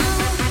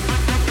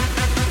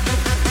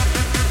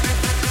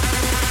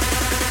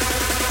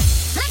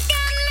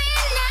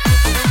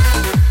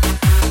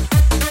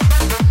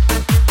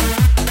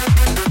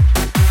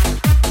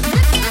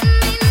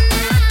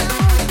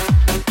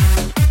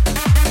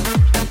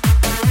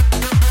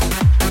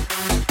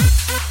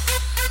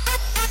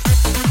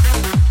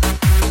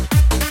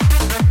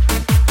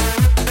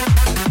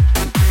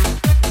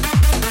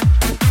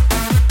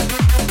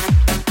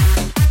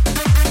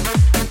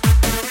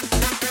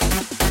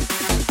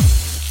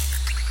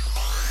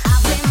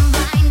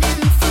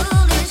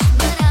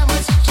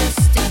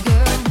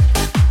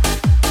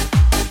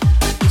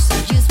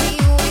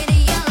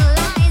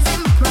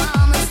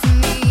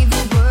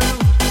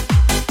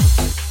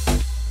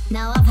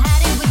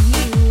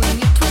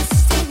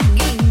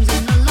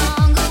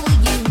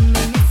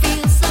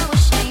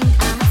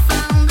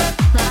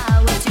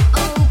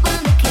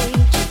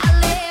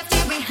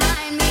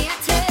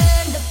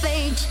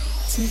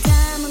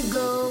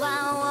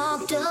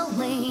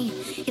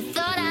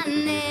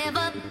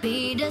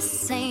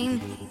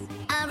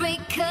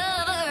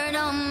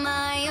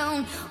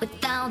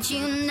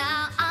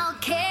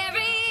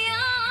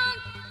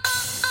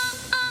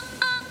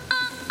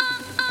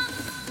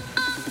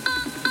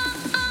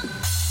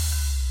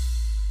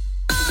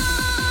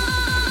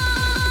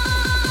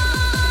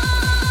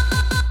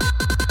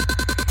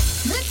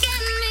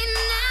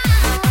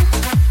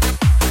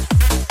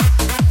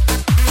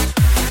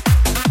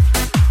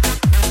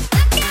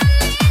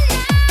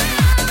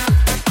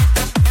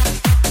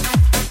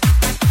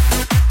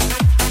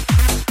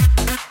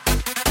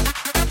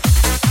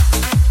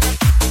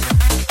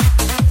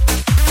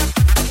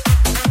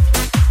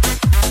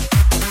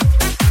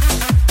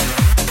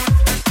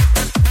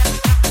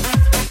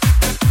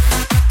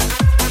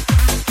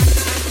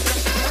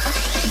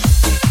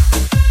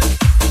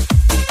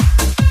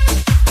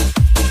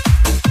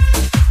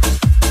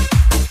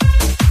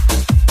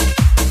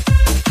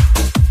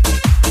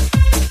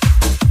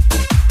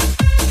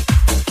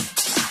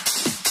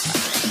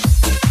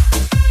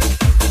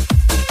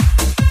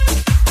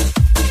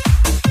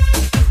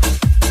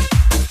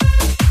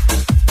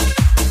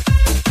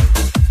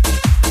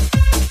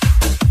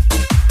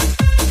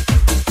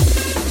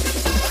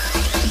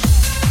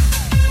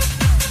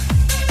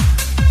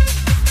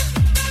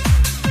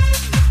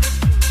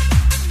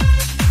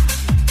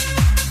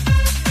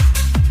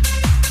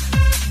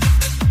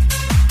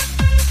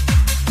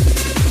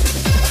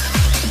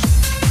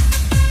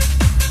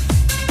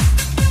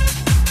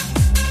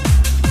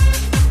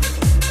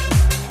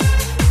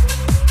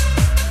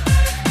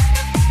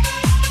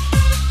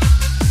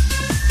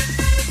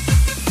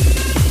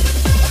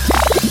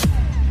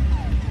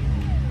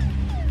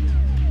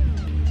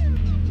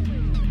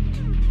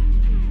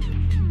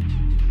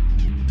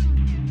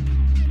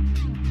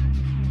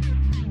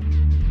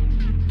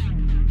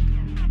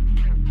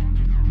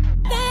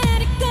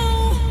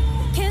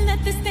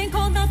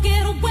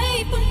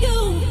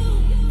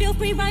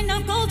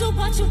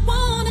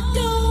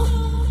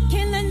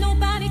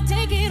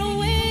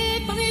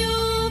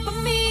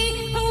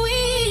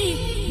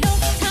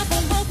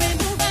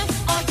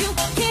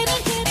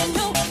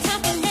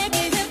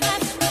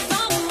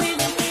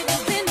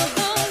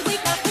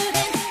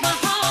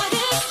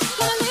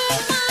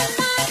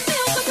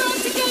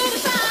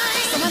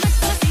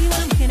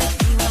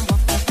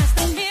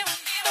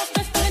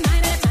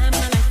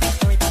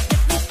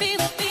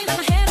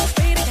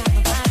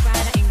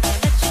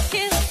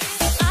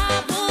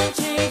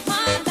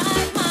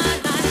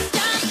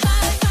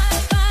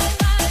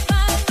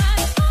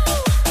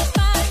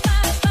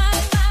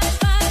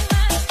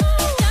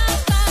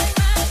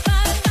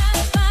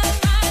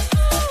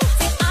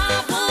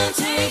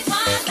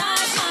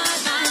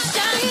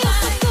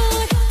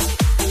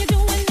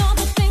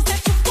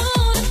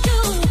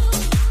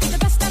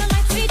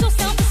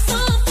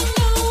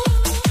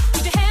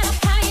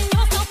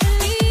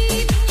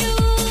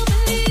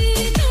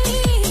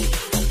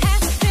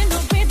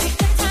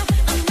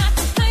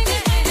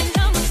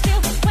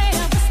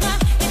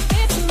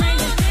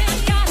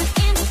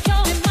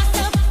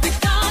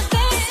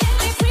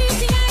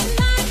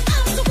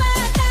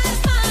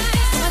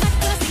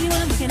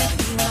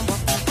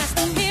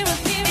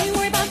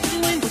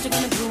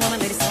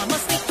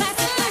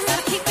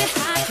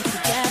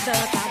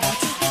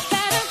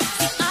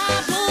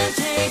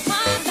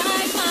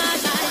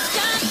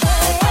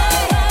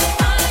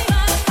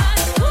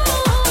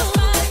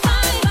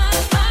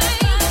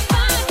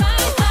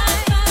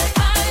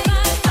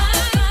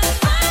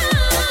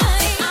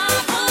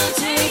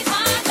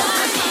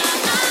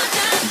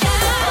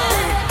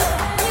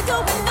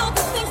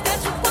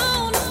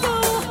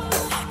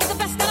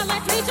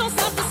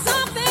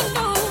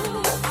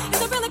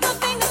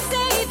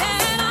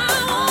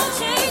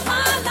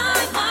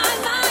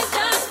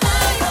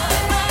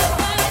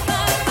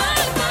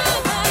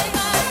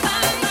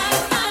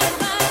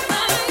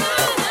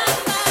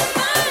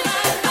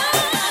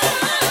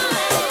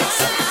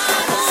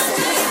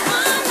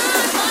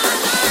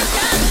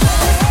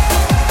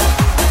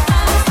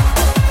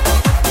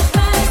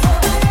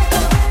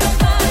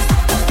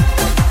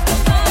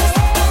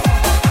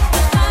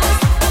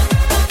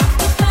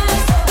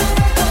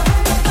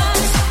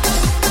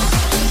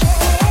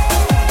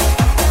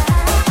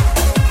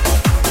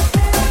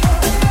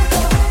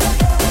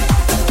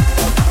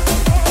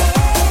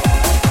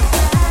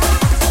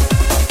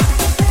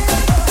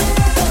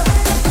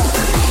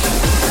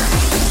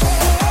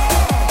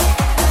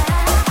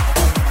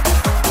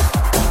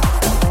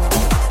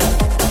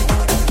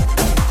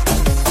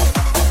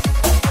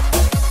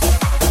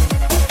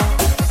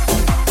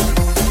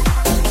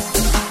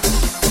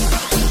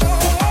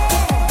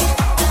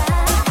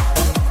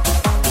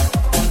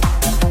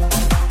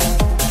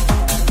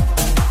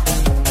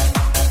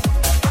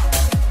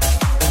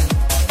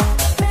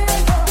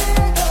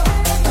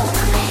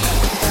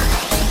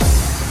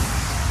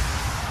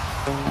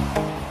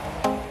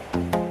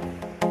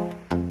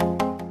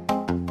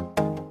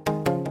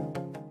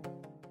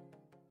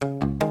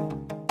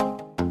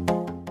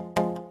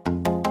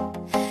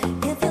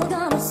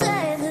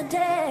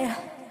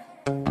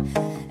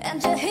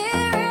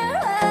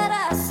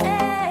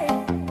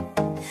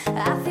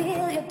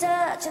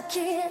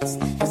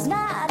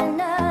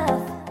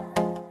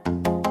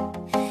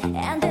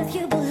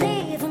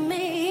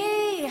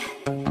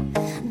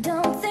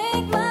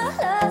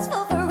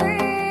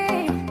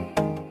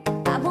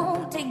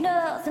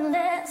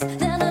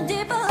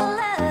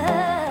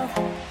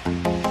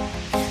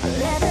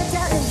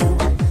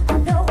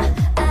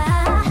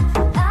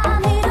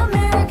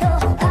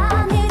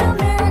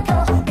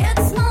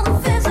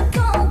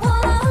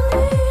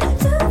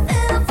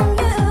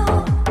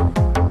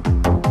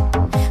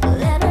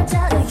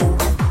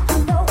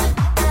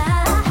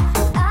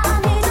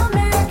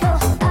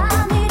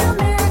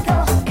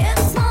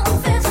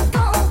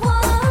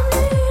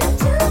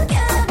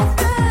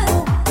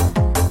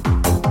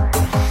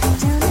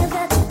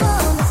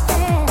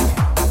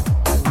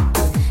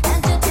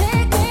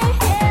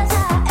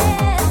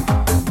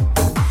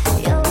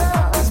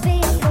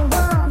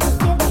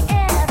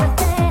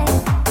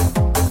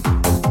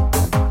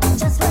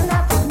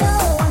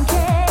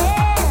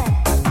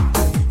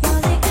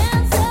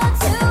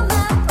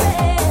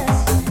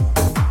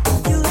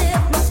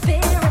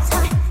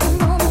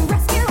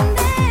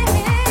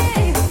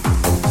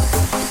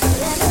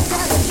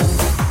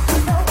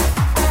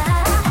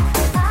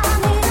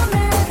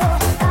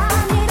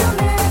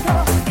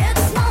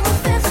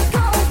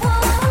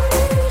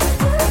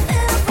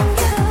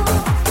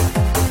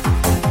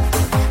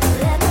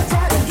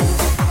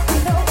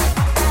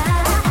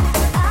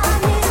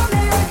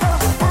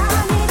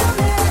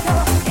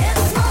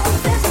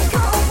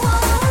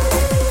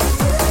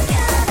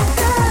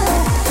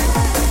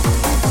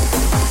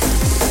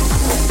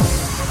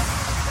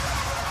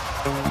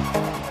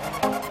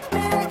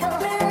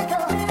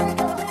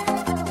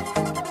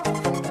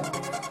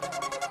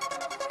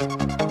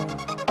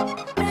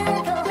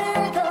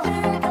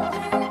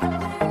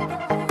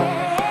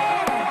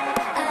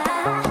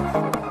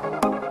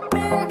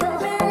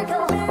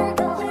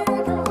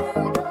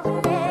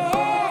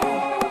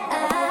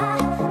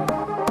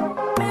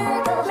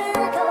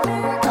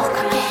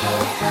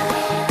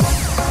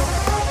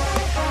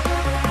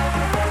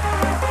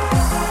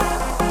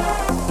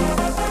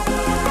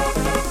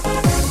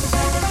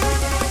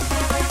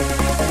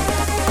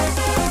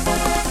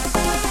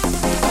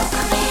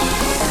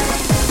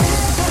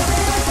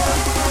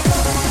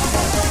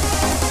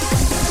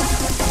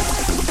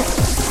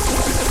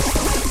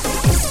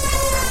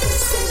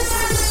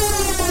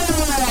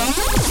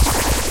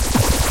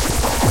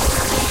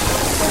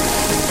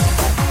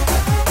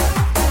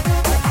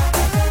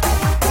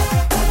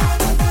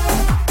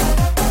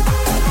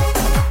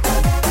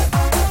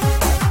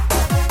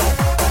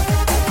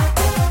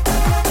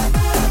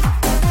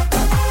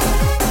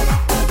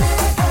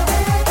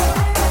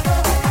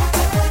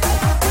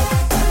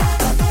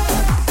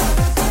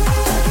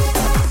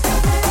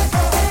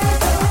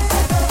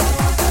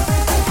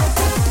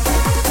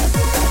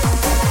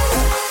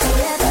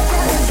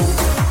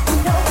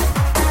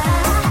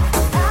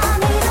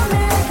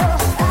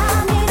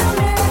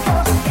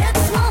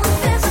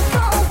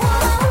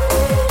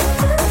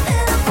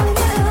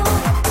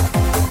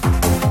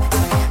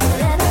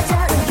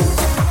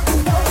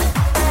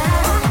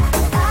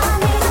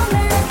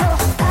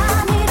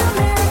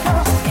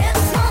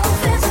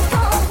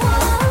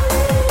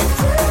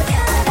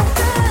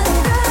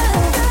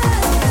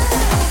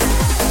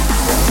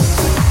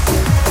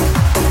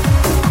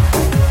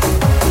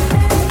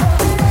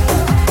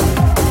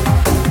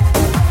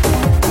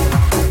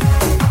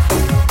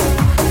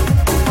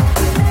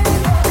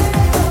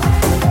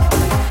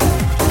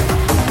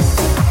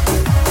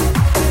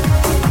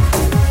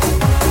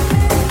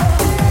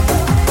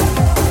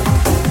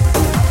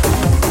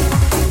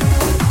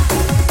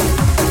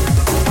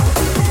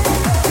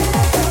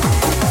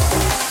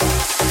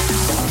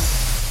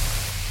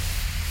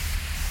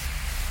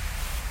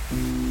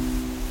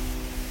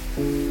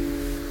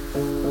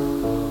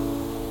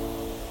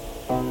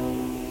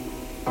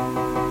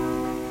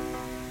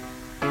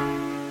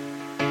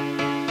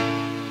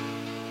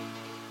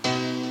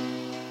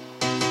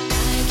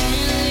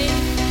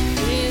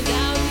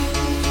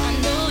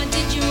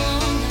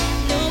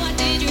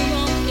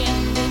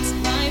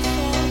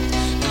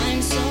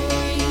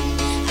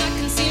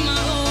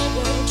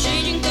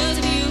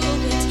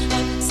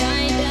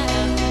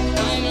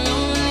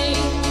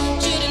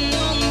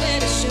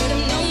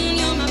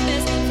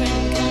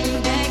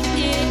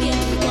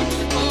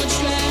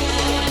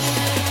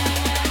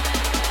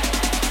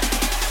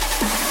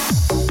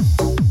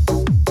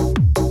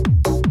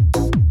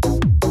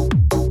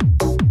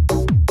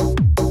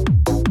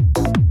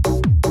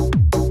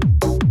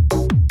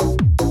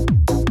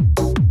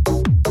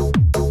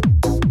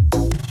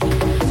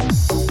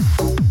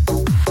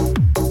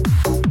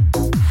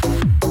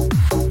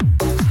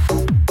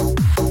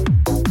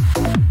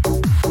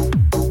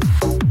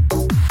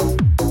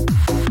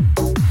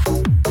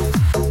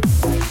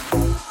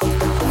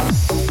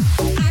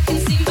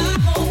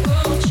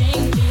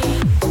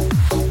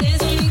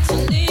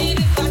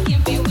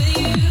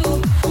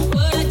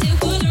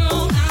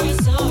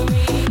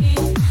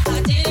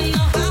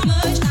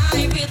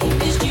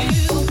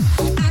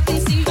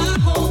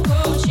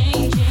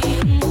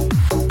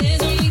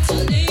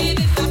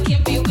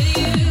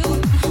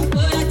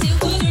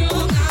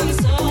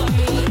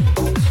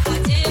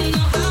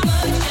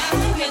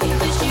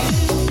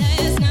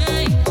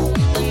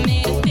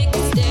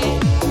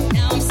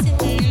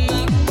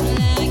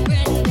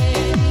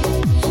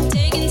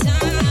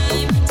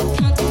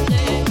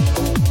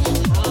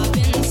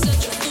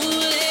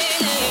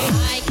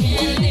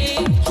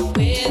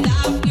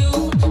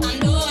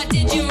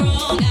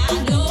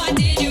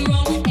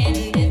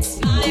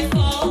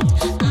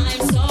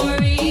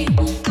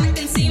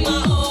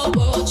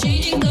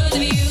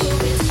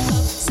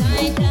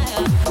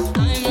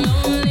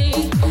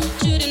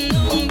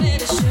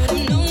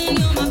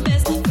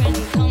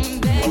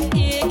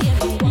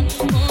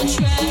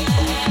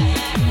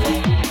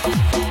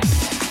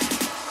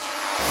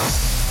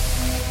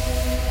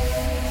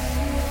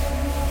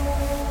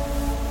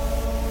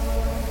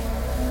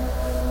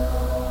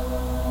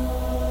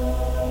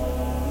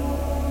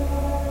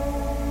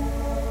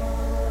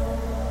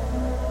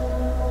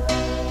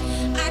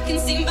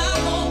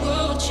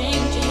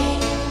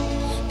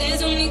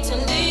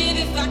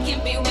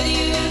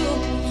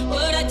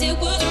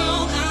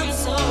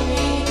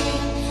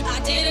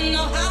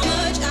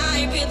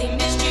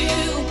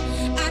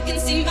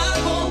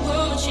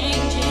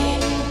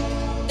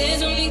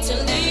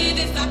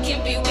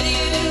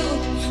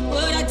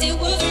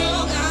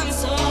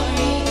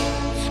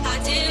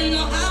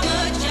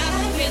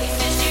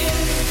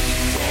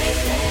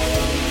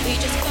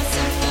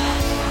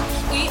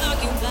 We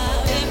argue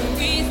about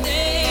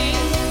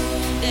everything.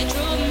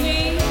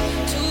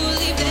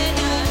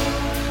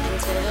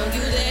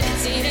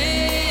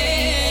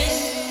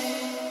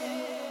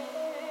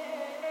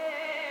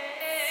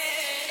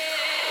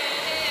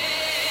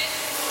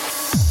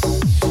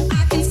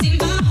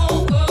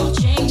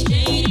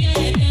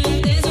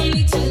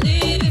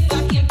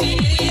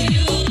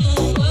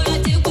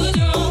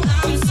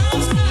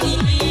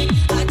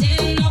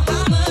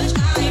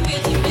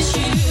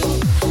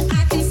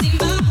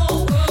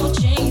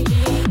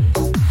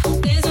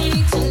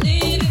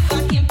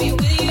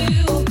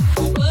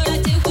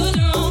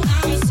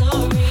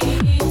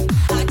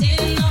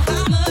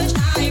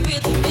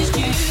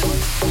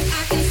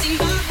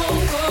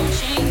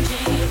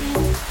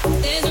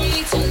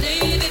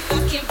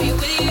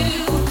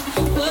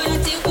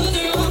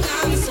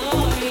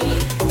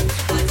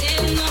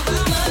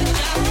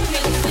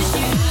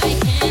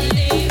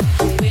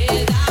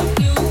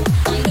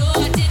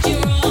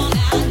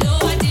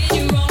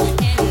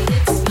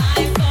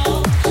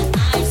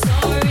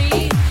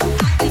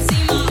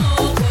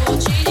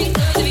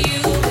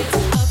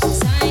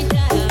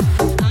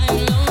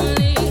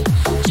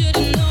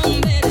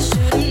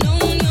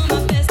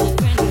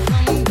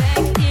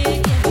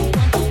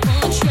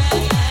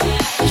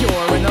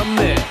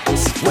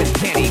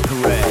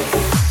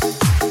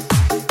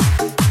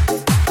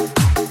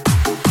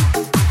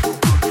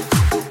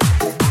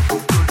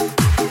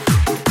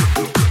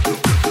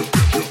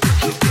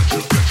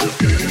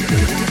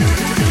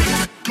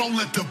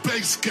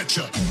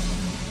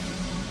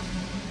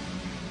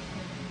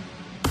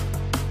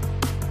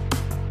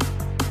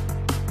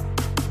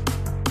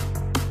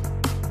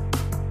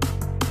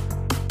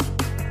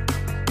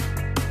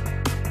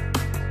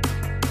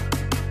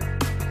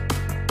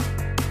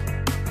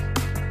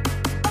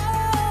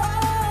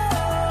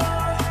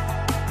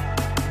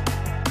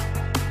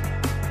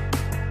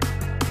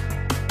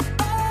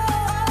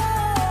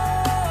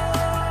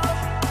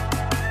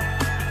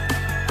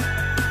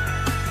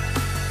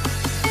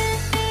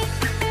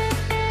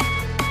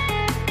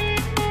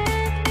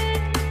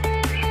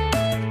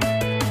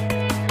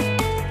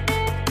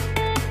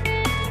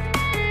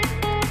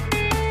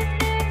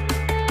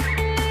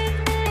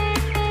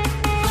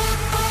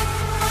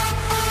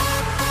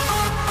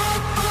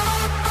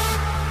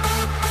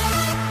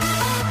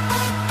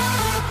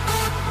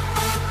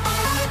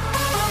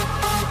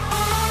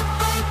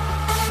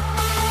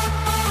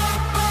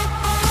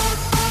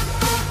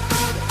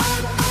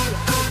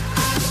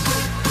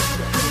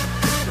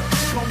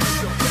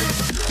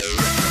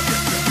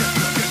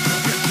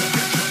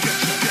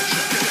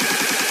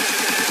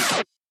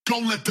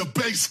 Don't let the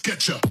bass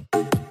get you.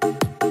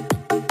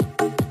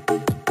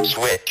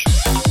 Switch.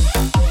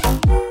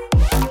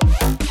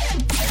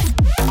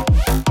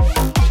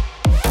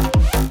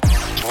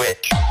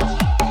 Switch.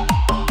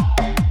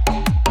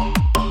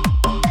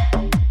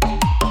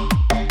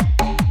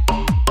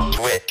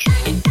 Switch.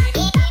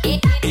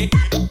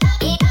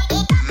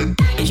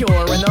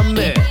 You're in the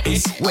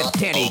mix with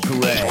Kenny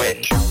Gray.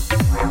 Switch.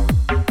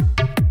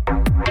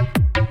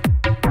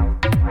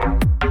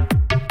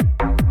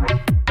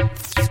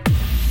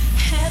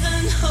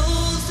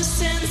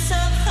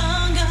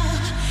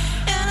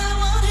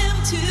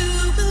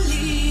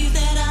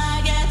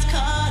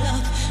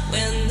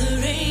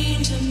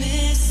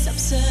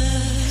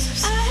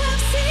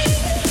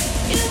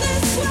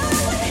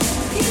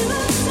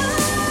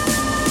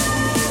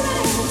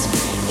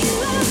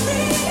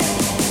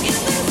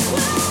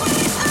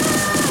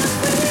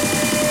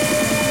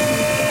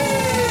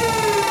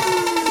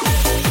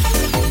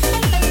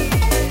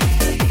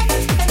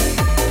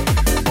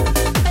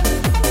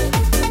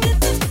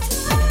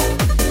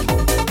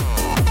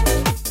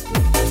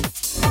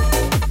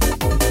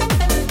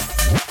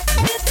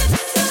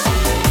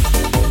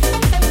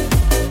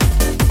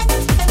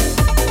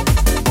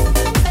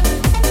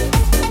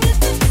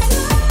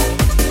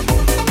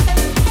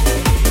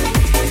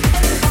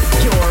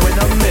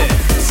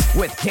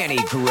 Kenny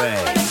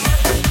Gray.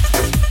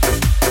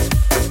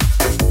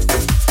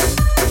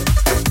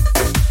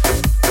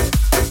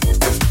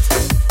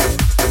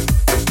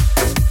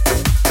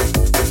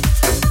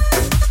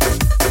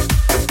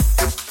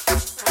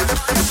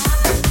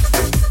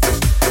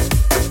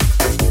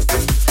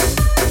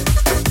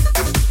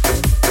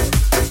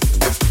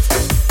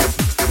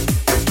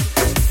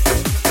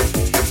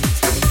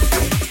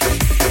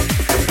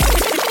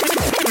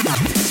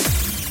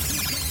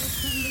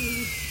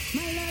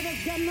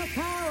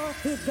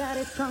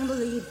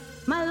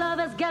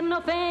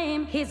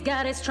 He's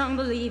got his strong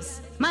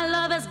beliefs. My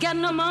lover's got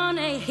no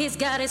money. He's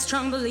got his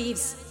strong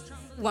beliefs.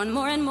 One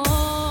more and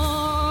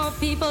more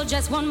people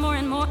just want more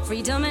and more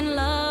freedom and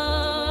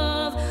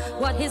love.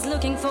 What he's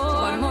looking for.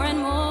 One more and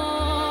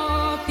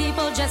more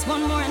people just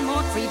want more and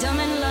more freedom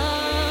and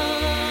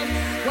love.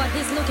 What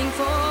he's looking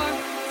for.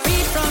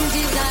 Freed from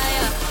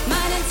desire.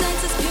 Mind and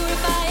senses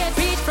purify it.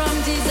 Freed from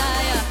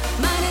desire.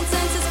 Mind and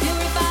senses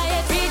purify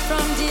it. Freed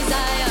from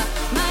desire.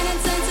 Mind and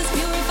senses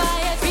purify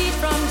it. Freed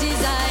from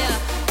desire.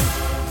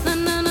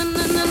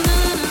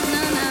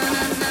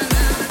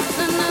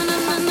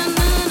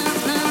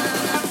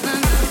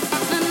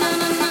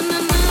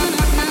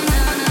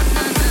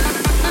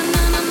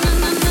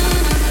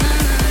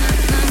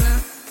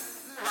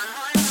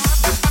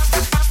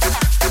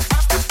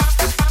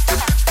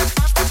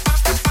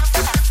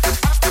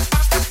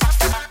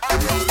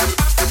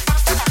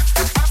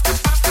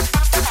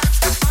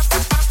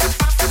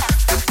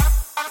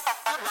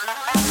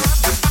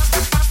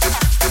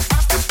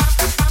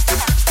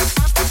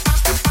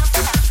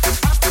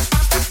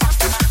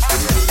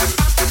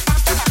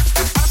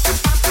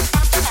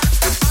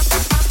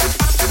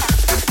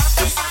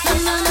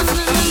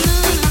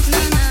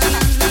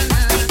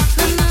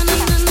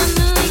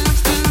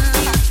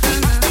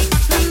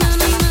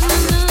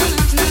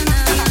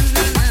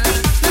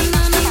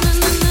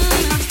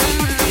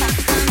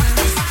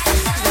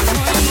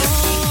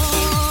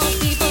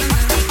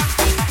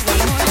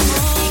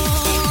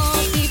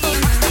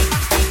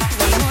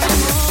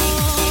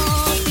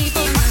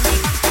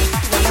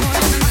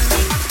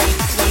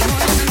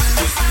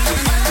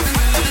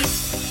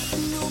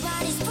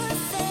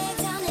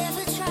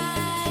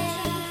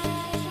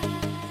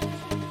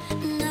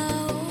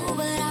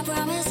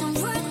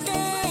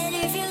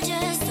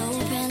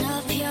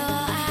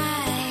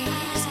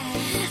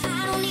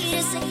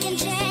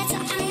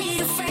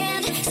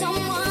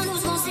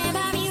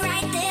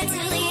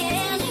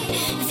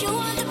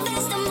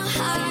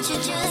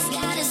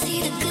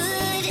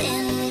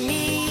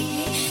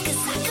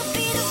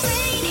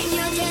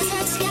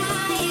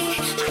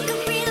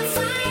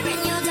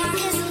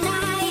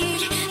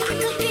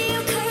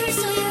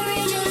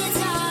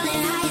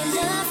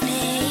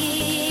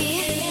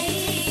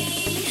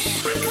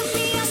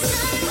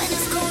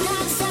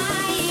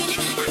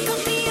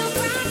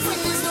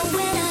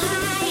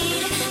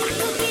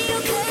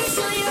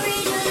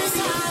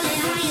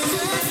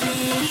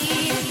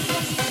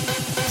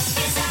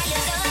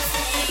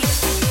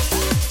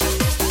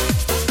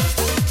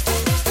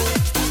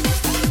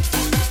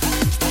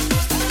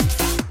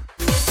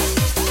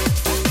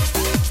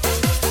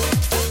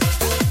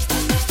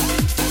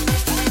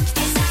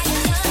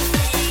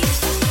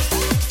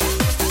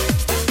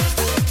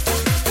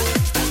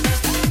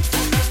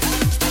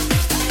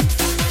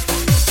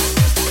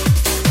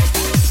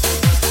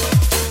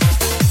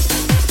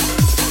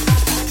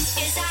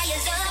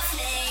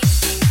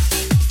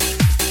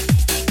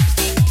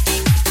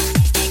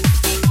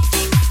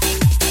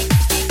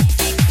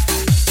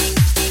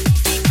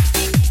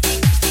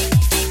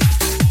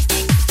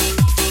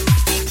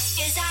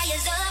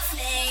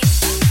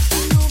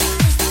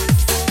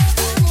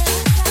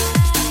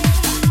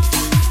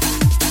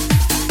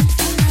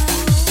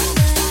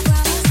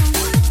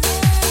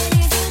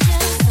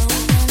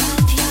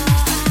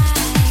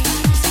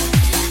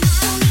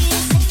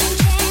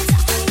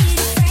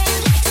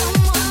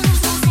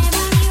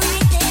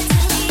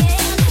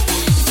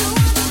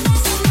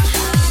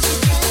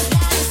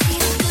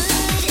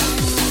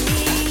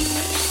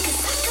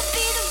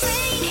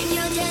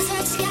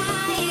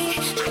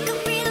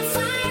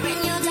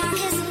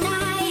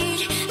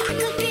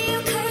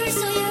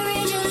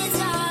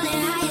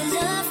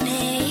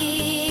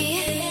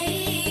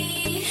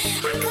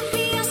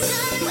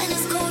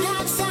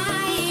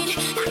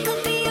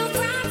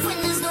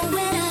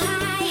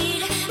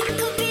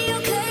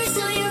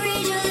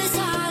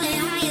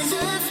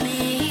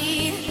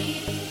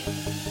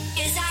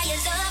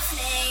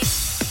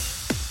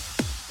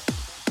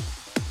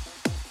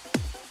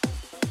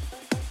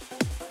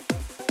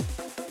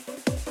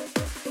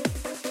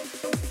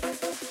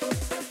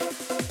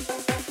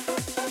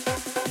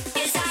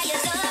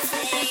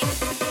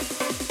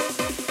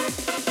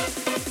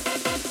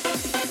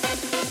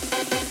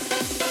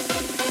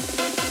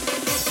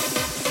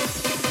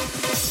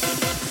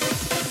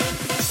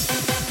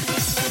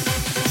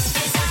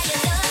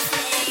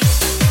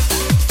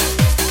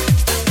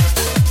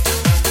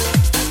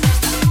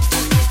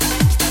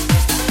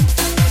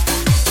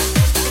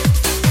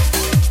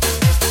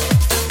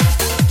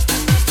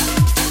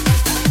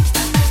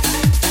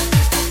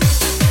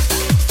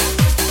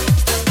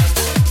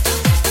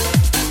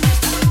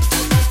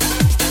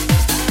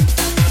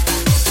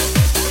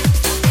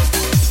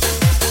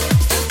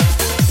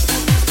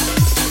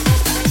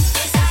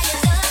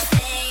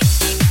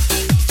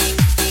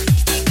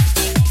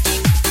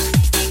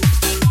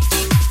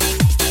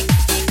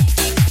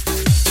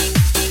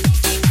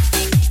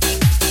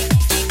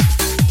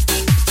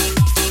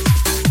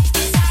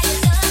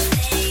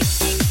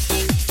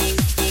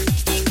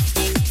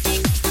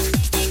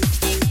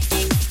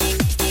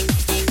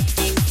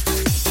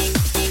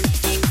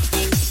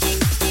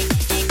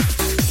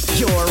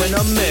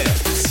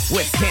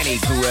 with Kenny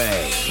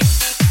Gray.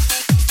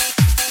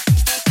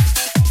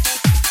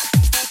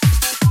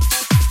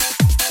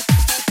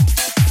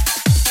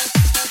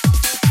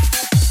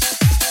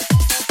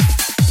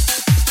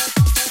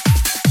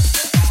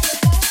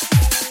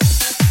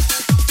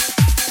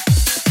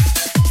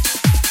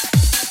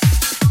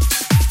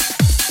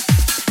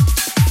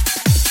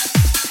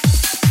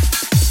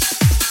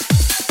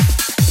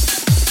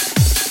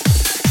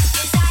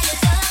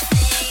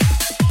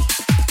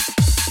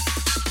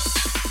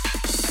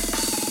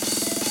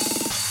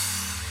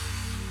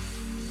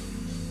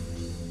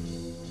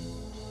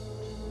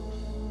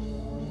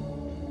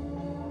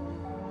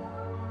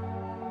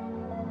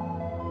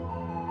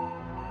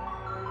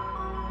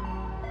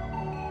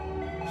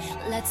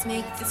 Let's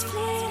make this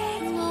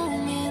fleeting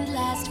moment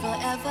last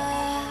forever.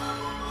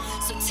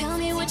 So tell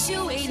me what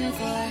you're waiting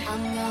for.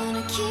 I'm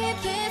gonna keep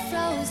it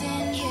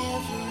frozen here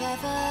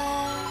forever.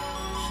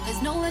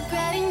 There's no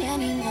regretting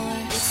anymore.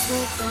 It's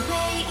worth the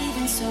wait,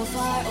 even so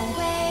far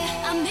away.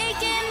 I'm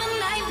making the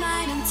night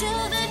mine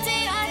until the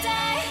day I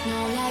die. No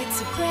light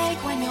to break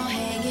when you're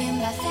hanging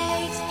by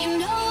fate. You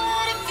know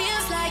what it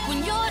feels like when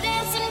you're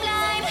dancing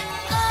blind.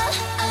 All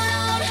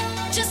alone,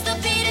 just the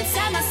beat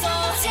inside my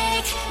soul.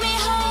 Take me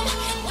home,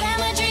 where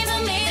my dreams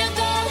are made of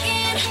gold.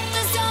 In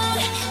the zone,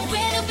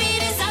 where the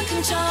beat is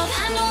uncontrolled.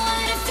 I know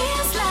what it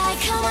feels like.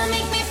 Come on,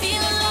 make me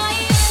feel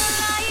alive.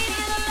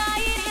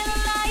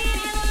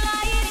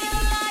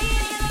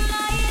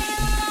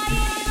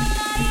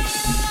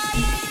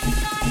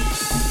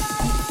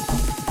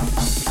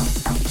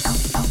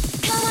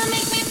 Come on,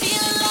 make me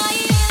feel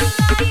alive.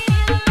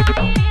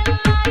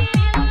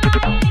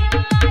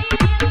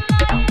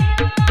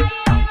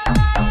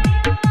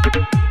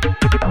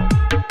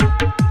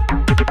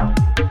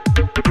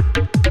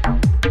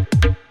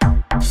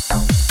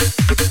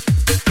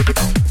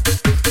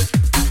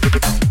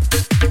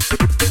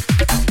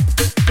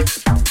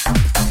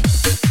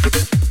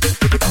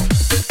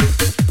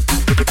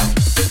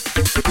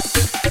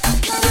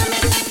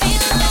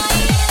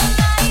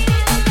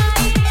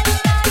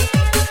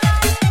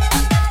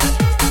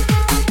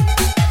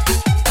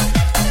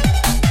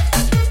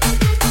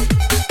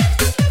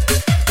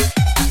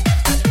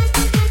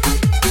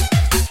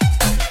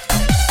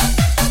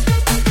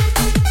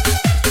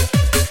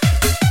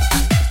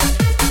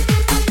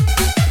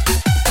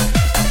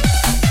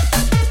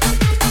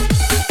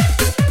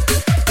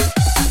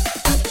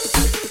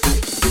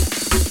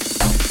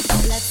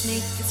 Let's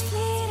make this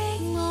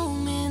fleeting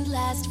moment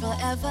last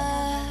forever.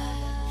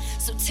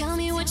 So tell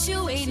me what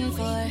you're waiting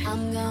for.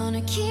 I'm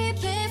gonna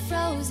keep it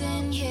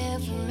frozen here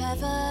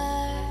forever.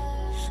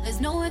 There's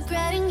no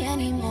regretting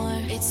anymore.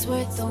 It's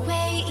worth the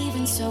wait,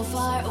 even so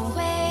far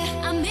away.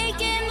 I'm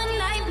making the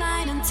night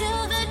mine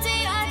until the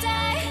day I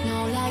die.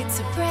 No light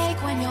to break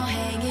when you're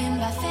hanging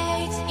by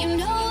fate. You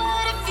know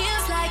what it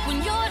feels like when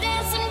you're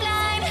dancing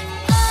blind.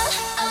 All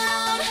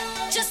alone,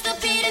 just the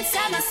beat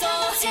inside my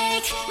soul.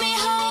 Take me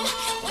home,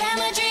 where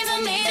my dreams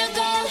are made of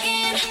gold.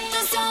 In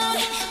the zone,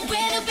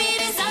 where the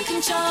beat is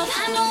uncontrolled.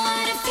 I know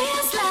what it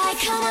feels like.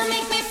 Come on,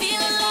 make me feel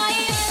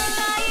alive.